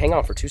 Okay, but hang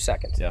on for 2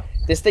 seconds. Yeah.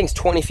 This thing's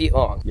 20 feet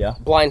long. Yeah.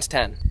 Blind's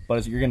 10.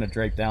 But you're gonna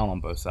drape down on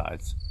both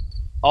sides.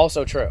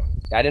 Also true.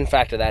 I didn't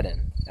factor that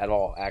in at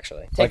all,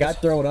 actually. Like I'd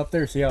throw it up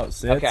there, see how it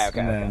sits. Okay.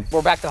 Then...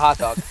 We're back to hot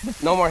dog.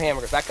 No more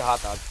hamburgers, back to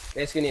hot dog.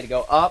 Basically need to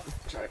go up,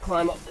 try to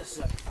climb up this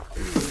side.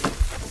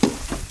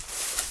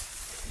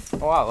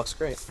 Oh wow, looks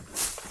great.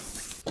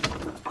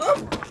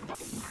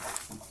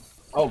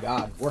 Oh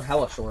God, we're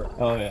hella short.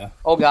 Oh yeah.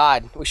 Oh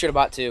God, we should have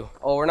bought two.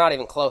 Oh, we're not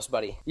even close,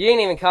 buddy. You ain't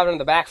even covering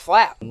the back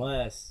flap.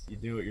 Unless you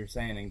do what you're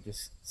saying and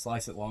just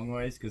slice it long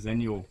ways, because then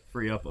you'll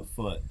free up a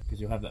foot, because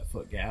you'll have that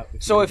foot gap.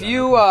 So if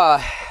you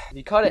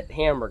cut it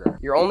hamburger,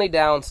 your only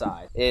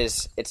downside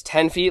is it's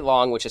 10 feet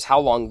long, which is how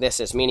long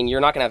this is, meaning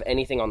you're not gonna have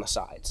anything on the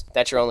sides.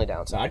 That's your only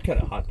downside. So I'd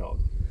cut a hot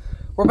dog.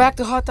 We're back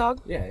to hot dog?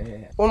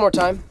 Yeah. One more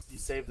time. You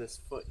save this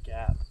foot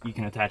gap. You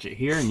can attach it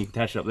here and you can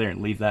attach it up there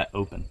and leave that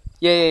open.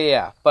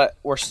 Yeah. But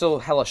we're still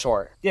hella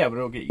short. Yeah, but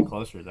it'll get you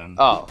closer then.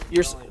 Oh,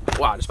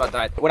 wow, just about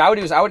died. What I would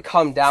do is I would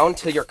come down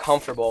till you're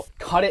comfortable,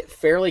 cut it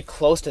fairly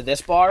close to this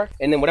bar,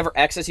 and then whatever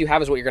excess you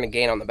have is what you're gonna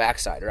gain on the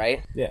backside,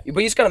 right? Yeah.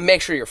 But you just gotta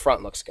make sure your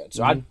front looks good.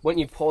 So when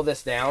you pull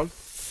this down,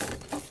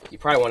 you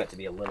probably want it to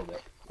be a little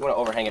bit. You wanna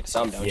overhang it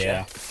some, don't you?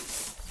 Yeah.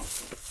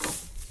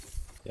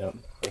 Yep.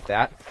 Like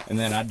that. And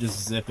then I'd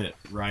just zip it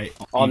right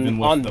on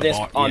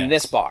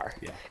this bar.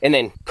 Yeah. And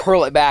then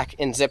curl it back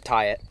and zip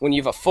tie it. When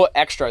you have a foot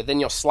extra, then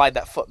you'll slide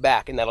that foot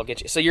back and that'll get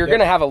you. So you're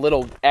gonna have a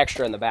little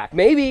extra in the back.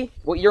 Maybe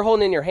what you're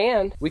holding in your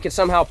hand, we could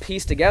somehow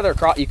piece together,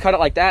 you cut it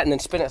like that and then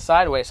spin it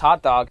sideways,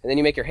 hot dog, and then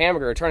you make your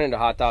hamburger turn into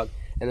hot dog,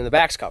 and then the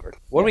back's covered.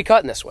 What are we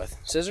cutting this with?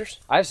 Scissors?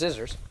 I have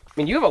scissors. I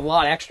mean, you have a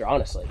lot extra,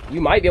 honestly. You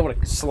might be able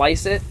to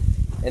slice it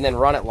and then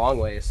run it long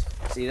ways.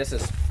 See, that's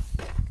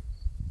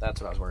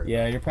what I was worried about.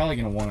 Yeah, you're probably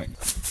gonna want it.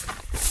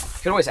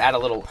 You can always add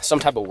some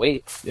type of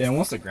weight. Yeah, and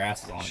once the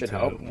grass is on Should it,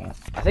 help. it won't.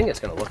 I think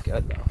it's gonna look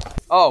good though.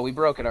 Oh, we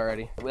broke it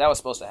already. That was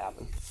supposed to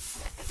happen.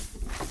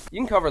 You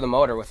can cover the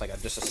motor with like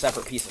just a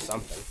separate piece of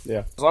something.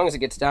 Yeah. As long as it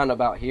gets down to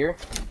about here.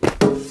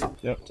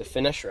 Yep. To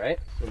finish, right?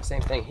 And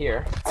same thing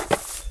here.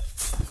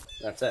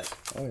 That's it.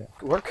 Oh yeah.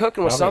 We're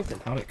cooking with something.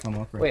 How'd it come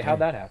up right Wait, how'd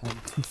there? that happen?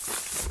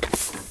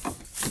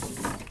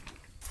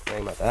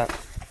 Think about that.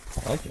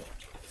 I like it.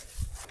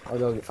 I'll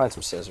go find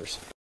some scissors.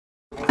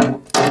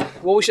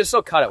 Well, we should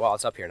still cut it while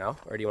it's up here now,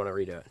 or do you want to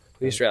redo it?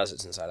 We just realized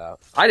it's inside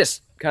out. I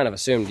just kind of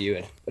assumed you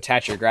would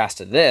attach your grass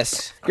to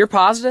this. You're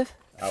positive?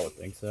 I would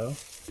think so.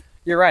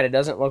 You're right, it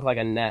doesn't look like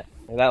a net.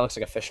 That looks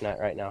like a fish net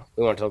right now.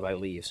 We want it to look like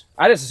leaves.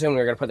 I just assumed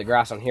we were going to put the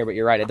grass on here, but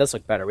you're right, it does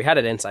look better. We had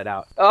it inside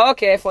out.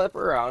 Okay, flip it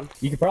around.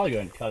 You could probably go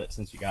ahead and cut it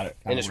since you got it.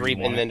 And just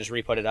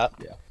re-put it up?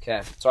 Yeah.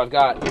 Okay, so I've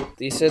got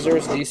these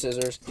scissors.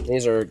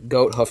 These are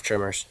goat hoof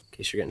trimmers, in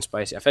case you're getting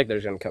spicy. I think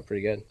they're going to cut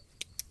pretty good.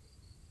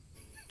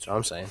 That's what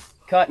I'm saying.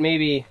 Cut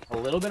maybe a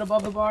little bit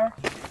above the bar.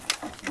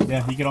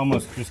 Yeah, you could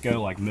almost just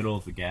go like middle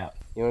of the gap.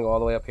 You want to go all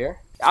the way up here?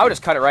 I would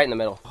just cut it right in the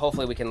middle.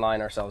 Hopefully we can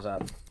line ourselves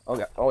up.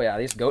 Okay. Oh yeah,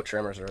 these goat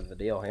trimmers are the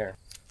deal here.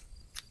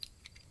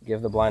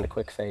 Give the blind a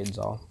quick fades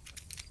all.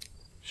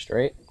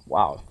 Straight?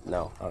 Wow.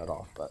 No, not at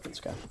all, but it's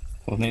good.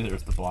 Well, neither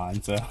is the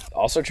blind, so.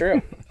 Also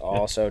true.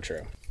 Also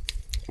true.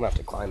 I'm gonna have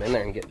to climb in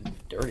there and get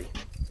dirty.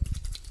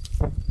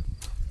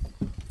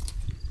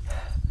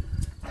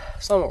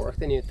 Some more work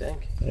than you'd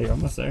think. Hey, you're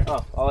almost there.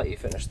 Oh, I'll let you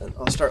finish then.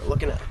 I'll start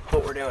looking at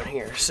what we're doing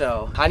here.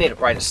 So, I need to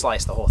probably just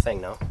slice the whole thing,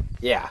 no?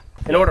 Yeah.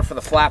 In order for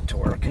the flap to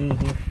work.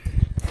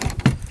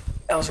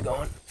 How's it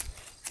going?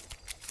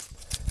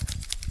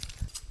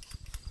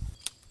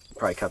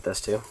 Probably cut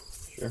this too.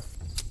 Sure.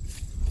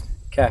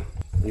 Okay.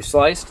 You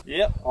sliced?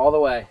 Yep. All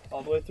the way. All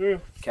all the way through.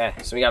 Okay,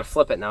 so we gotta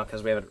flip it now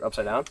because we have it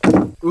upside down.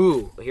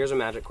 Ooh, but here's a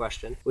magic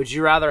question. Would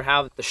you rather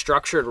have the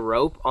structured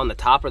rope on the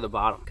top or the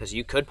bottom? Because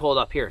you could pull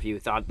it up here if you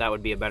thought that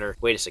would be a better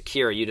way to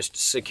secure. You just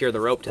secure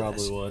the rope to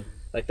this. Probably would.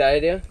 Like that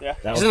idea? Yeah.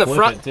 That would in the flip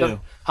front, it too.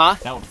 Huh?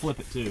 That would flip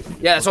it too.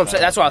 Yeah, that's what I'm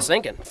saying. That's what I was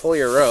thinking. Pull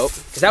your rope,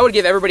 because that would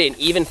give everybody an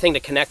even thing to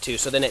connect to,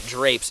 so then it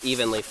drapes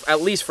evenly,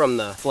 at least from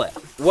the flip.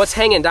 What's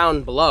hanging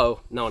down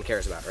below, no one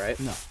cares about, right?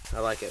 No. I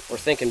like it. We're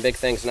thinking big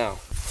things now.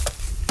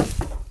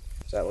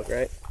 Does that look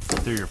right?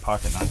 Through your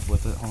pocket knife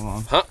with it. Hold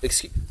on. Huh?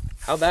 Excuse.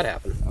 How'd that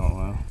happen? I don't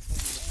know.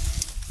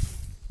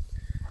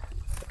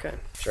 Okay.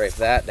 Drape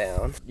that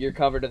down. You're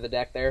covered to the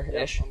deck there,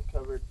 ish. I'm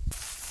covered.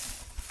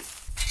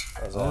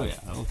 Oh yeah,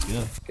 that looks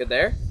good. Good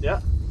there?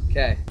 Yeah.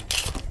 Okay.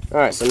 All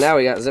right, so now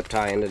we got zip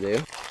tying to do.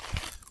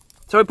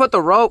 So we put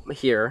the rope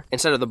here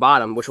instead of the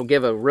bottom, which will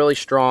give a really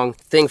strong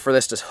thing for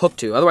this to hook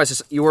to.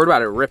 Otherwise, you're worried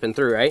about it ripping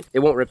through, right? It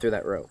won't rip through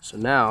that rope. So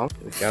now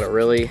we've got a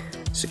really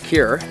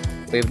secure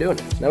way of doing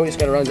it. Now we just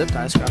got to run zip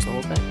ties across the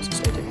whole thing. So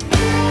stay tuned.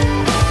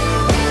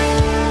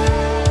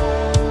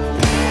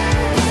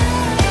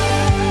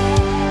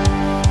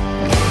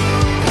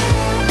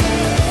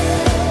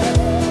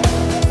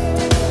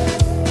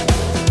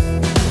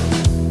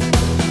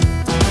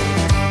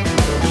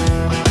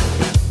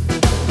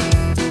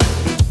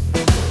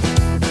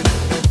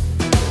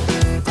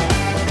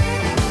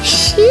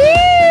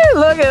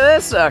 Look at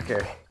this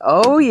sucker.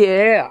 Oh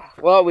yeah.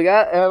 Well, we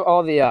got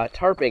all the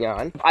tarping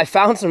on. I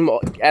found some,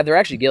 they're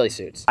actually ghillie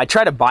suits. I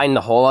tried to bind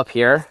the hole up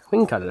here. We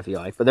can cut it if you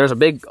like, but there's a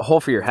big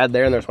hole for your head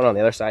there and there's one on the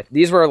other side.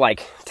 These were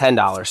like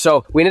 $10.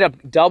 So we ended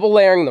up double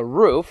layering the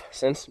roof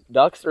since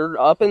ducks are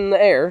up in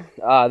the air.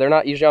 They're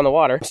not usually on the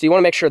water. So you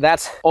wanna make sure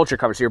that's ultra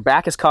covered. So your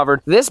back is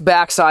covered. This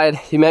backside,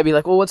 you might be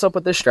like, well, what's up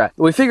with this strap?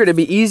 We figured it'd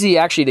be easy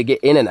actually to get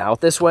in and out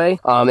this way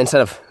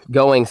instead of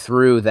going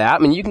through that. I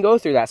mean, you can go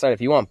through that side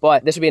if you want,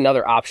 but this would be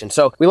another option.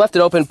 So we left it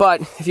open, but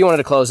if you wanted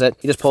to close it,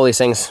 you just pull these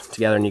things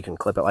together and you can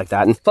clip it like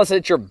that. And plus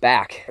it's your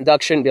back. A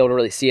duck shouldn't be able to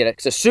really see it.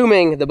 It's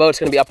assuming the boat's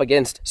gonna be up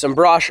against some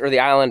brush or the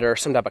island or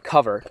some type of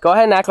cover. Go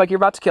ahead and act like you're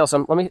about to kill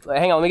some.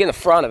 Hang on, let me get in the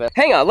front of it.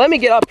 Hang on, let me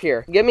get up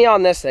here. Get me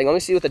on this thing. Let me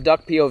see what the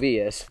duck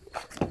POV is.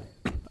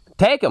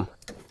 Take him.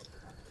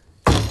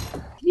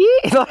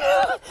 Yeah.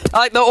 I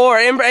like the oar,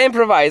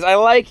 improvise, I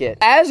like it.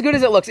 As good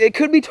as it looks, it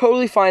could be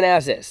totally fine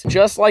as is.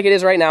 Just like it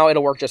is right now,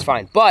 it'll work just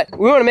fine. But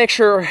we wanna make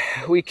sure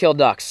we kill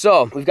ducks.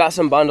 So we've got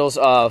some bundles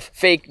of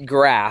fake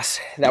grass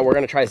that we're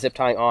gonna try zip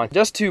tying on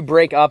just to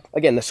break up,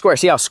 again, the square.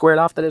 See how squared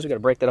off that is? We gotta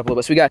break that up a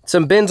little bit. So we got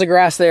some bins of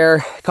grass there,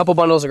 a couple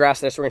bundles of grass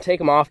there. So we're gonna take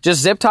them off,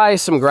 just zip tie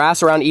some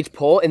grass around each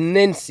pole and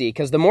then see,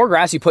 because the more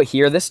grass you put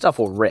here, this stuff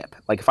will rip.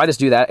 Like if I just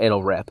do that,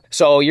 it'll rip.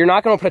 So you're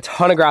not gonna put a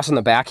ton of grass on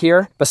the back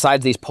here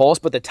besides these poles,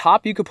 but the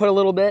top you could put a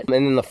little bit, and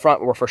then the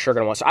front we're for sure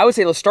gonna want. So I would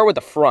say let's start with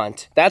the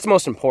front. That's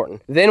most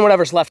important. Then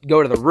whatever's left,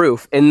 go to the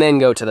roof, and then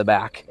go to the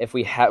back if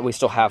we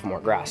still have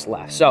more grass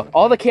left. So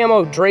all the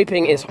camo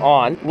draping is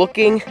on,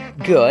 looking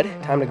good.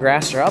 Time to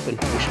grass her up,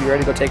 and we should be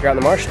ready to go take her out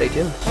in the marsh. Stay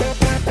tuned.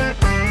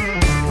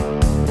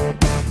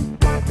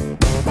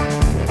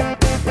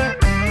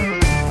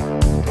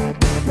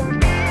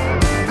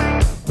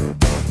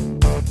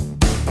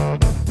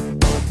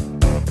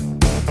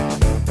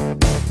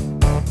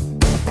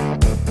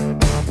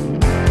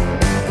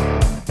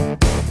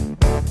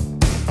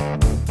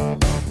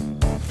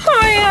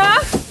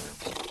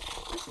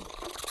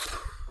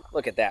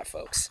 Look at that,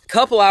 folks.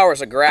 Couple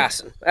hours of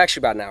grassing.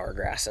 Actually about an hour of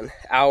grassing.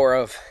 Hour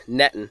of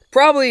netting.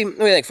 Probably, what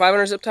do you think,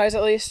 500 zip ties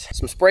at least?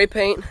 Some spray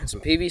paint and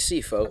some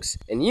PVC, folks.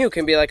 And you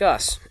can be like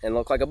us and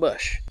look like a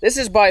bush. This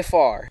is by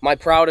far my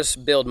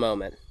proudest build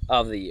moment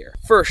of the year,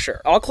 for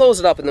sure. I'll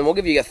close it up and then we'll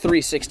give you a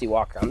 360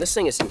 walk around. This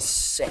thing is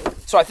insane.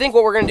 So I think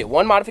what we're gonna do,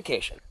 one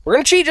modification. We're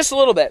gonna cheat just a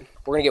little bit.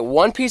 We're gonna get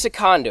one piece of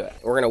conduit.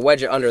 We're gonna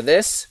wedge it under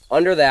this,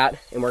 under that,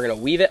 and we're gonna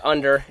weave it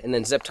under and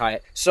then zip tie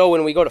it. So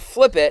when we go to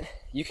flip it,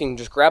 you can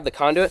just grab the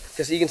conduit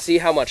because you can see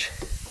how much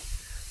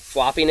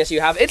floppiness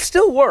you have. It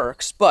still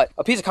works, but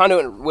a piece of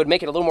conduit would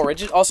make it a little more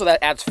rigid. Also, that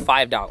adds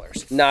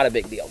 $5. Not a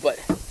big deal, but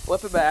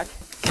flip it back.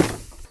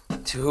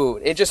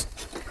 Dude, you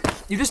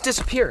just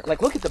disappear.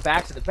 Like, look at the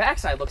back. The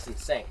backside looks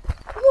insane.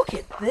 Look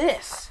at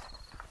this.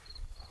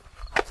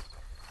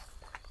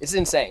 It's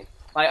insane.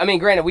 I mean,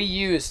 granted,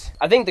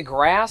 I think the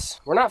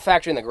grass, we're not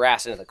factoring the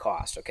grass into the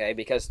cost, okay?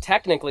 Because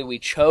technically we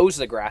chose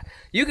the grass.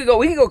 We could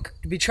go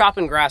be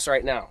chopping grass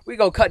right now. We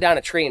could go cut down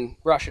a tree and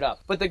brush it up.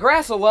 But the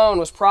grass alone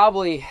was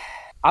probably,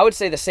 I would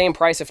say the same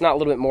price, if not a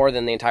little bit more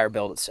than the entire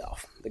build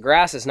itself. The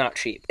grass is not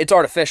cheap. It's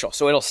artificial,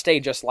 so it'll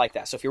stay just like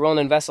that. So if you're willing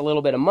to invest a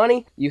little bit of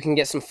money, you can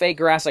get some fake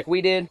grass like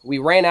we did. We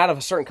ran out of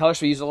a certain color,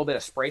 so we used a little bit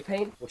of spray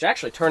paint, which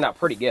actually turned out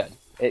pretty good.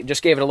 It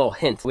just gave it a little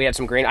hint. We had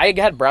some green. I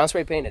had brown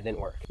spray paint, it didn't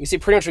work. You see,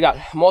 pretty much we got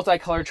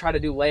multicolored, try to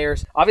do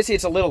layers. Obviously,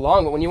 it's a little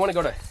long, but when you want to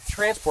go to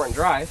transport and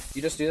drive,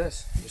 you just do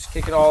this. You just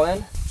kick it all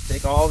in,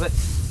 take all of it,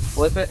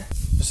 flip it,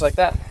 just like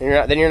that.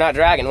 And then you're not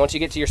dragging. Once you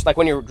get to your, like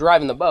when you're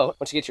driving the boat,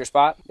 once you get to your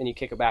spot, then you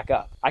kick it back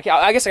up. I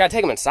guess I gotta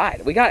take them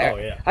inside.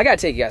 I gotta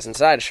take you guys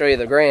inside to show you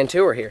the grand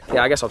tour here.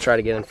 Yeah, I guess I'll try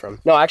to get in from,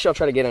 no, actually I'll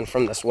try to get in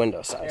from this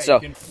window side.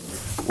 Yeah,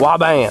 so,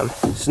 wah-bam.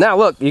 So now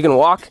look, you can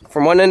walk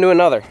from one end to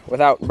another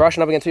without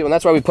brushing up against people. And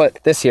that's why we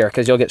put this here,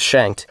 because you'll get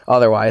shanked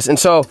otherwise. And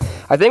so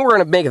I think we're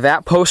gonna make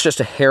that post just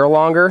a hair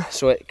longer.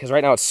 So because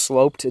right now it's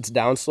sloped, it's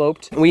down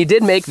sloped. We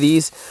did make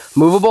these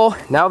movable.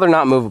 Now they're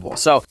not movable.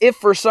 So if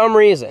for some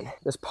reason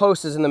this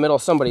post is in the middle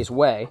of somebody's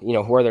way, you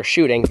know, where they're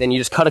shooting, then you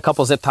just cut a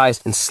couple zip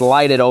ties and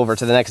slide it over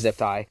to the next zip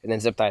tie and then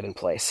zip tie it in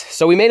place.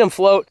 So we made them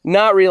float,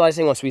 not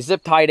realizing once we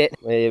zip tied it,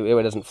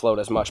 it doesn't float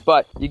as much.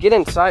 But you get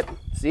inside,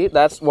 see,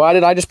 that's why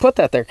did I just put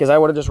that there? Because I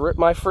would have just ripped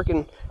my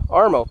freaking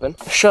arm open.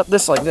 Shut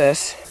this like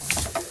this.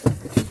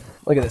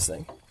 Look at this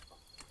thing.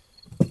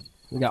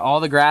 We got all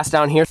the grass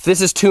down here. If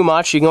this is too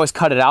much, you can always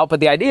cut it out. But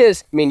the idea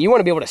is, I mean, you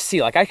want to be able to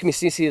see. Like I can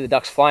see the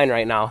ducks flying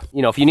right now.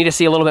 You know, if you need to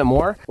see a little bit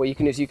more, what you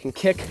can do is you can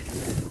kick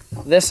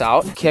this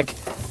out, kick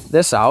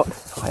this out.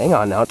 Oh, hang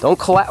on now, don't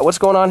collapse. What's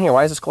going on here?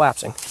 Why is this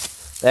collapsing?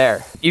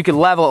 There. You can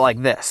level it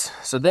like this.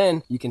 So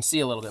then you can see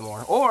a little bit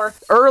more. Or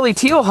early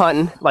teal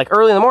hunting, like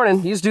early in the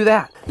morning, you just do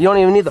that. You don't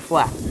even need the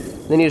flap.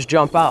 Then you just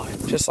jump out,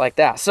 just like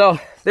that. So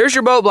there's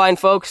your boat blind,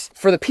 folks.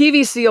 For the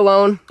PVC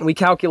alone, we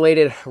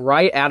calculated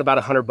right at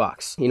about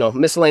 $100. You know,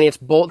 miscellaneous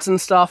bolts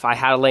and stuff I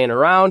had laying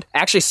around.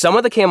 Actually, some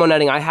of the camo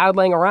netting I had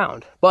laying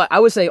around. But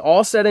I would say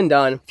all said and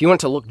done, if you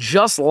want it to look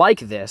just like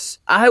this,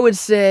 I would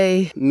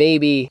say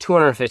maybe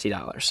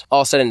 $250.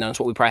 All said and done is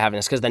what we probably have in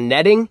this, because the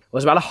netting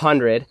was about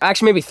 100,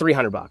 actually maybe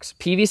 $300.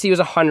 PVC was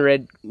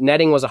 100,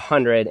 netting was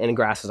 100, and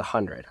grass was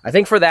 100. I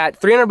think for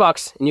that,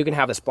 $300 and you can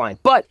have this blind.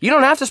 But you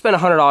don't have to spend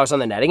 $100 on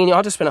the netting, and you don't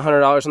have to spend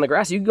 $100 on the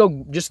grass. You can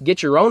go just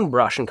get your own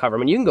brush and cover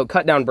them, and you can go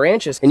cut down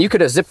branches, and you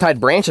could have zip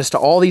tied branches to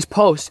all these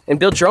posts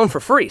and build your own for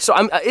free. So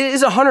it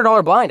is a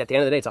 $100 blind at the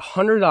end of the day. It's a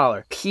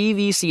 $100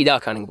 PVC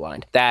duck hunting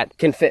blind that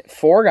can fit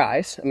 4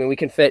 guys. I mean, we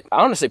can fit,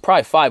 honestly,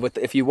 probably 5 with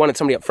if you wanted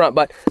somebody up front,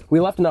 but we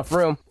left enough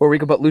room where we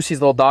could put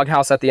Lucy's little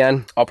doghouse at the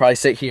end. I'll probably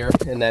sit here,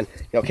 and then,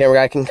 you know, camera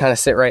guy can kind of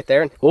sit right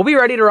there, and we'll be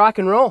ready to rock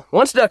and roll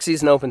once duck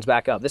season opens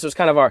back up. This was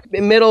kind of our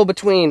middle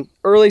between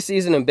early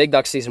season and big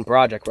duck season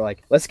project. We're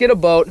like, let's get a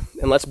boat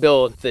and let's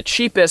build the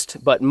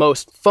cheapest but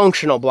most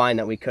functional blind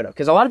that we could have.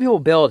 Because a lot of people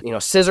build, you know,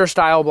 scissor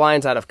style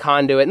blinds out of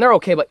conduit, and they're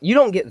okay, but you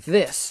don't get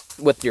this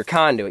with your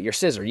conduit, your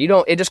scissor. You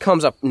don't, it just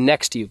comes up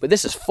next to you. But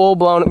this is full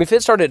blown. If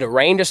it started to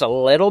rain just a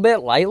little bit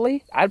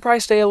lightly, I'd probably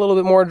stay a little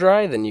bit more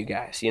dry than you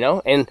guys, you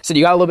know? And so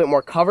you got a little bit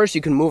more cover so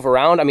you can move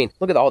around. I mean,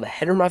 look at all the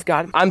headroom I've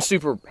got. I'm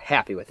super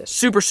happy with this.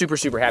 Super, super,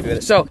 super happy with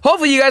it. So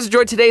hopefully you guys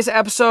enjoyed today's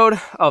episode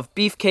of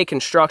Beefcake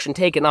Construction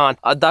taking on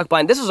a duck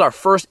blind. This is our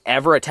first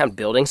ever attempt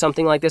building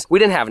something like this. We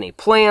didn't have any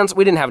plans.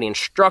 We didn't have any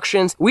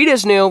instructions. We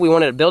just knew we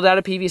wanted to build out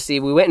of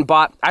PVC. We went and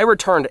bought, I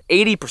returned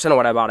 80% of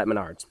what I bought at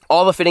Menards.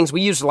 All the fittings,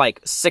 we used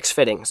like 6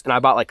 fittings, and I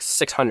bought like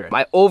 600.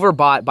 I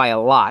overbought by a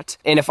lot.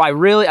 And if I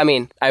really, I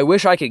mean, I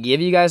wish I could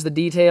give you guys the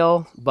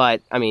detail,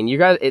 but I mean, you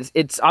guys,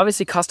 it's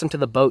obviously custom to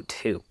the boat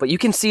too, but you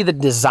can see the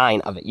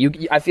design of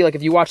it. I feel like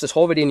if you watch this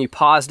whole video and you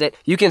paused it,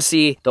 you can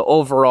see the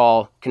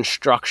overall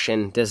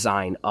construction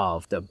design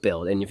of the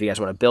build. And if you guys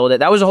want to build it,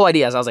 that was the whole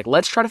idea. As I was like,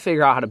 let's try to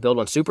figure out how to build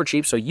one super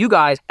cheap. So you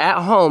guys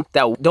at home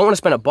that don't want to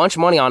spend a bunch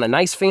of money on a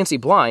nice fancy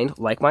blind,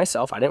 like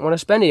myself, I didn't want to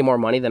spend any more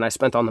money than I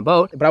spent on the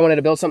boat, but I wanted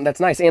to build something that's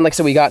nice. And like,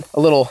 so we got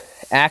a little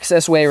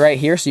access way right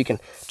here so you can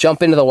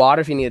jump into the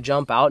water if you need to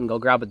jump out and go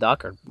grab a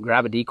duck or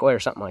grab a decoy or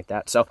something like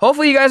that. So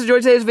hopefully you guys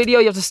enjoyed today's video.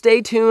 You have to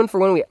stay tuned for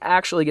when we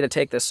actually get to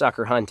take this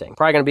sucker hunting.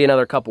 Probably going to be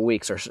another couple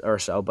weeks or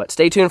so, but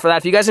stay tuned for that.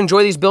 If you guys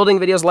enjoy these building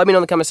videos, let me know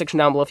in the comment section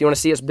down below if you want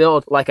to see us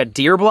build like a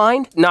deer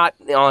blind. Not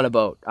on a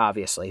boat,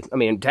 obviously. I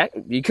mean,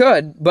 you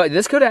could, but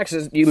this could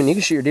actually, you can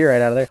shoot your deer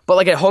right out of there. But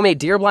like a homemade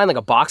deer blind, like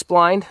a box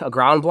blind, a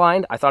ground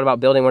blind. I thought about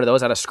building one of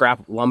those out of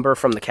scrap lumber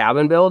from the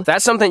cabin build. If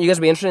that's something you guys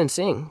would be interested in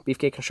seeing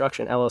Beefcake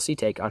Construction LLC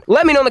take on,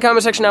 let me know in the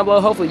comment section down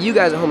below. Hopefully you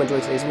guys at home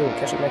enjoyed today's video. We'll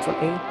catch you in the next one.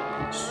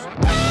 And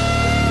peace.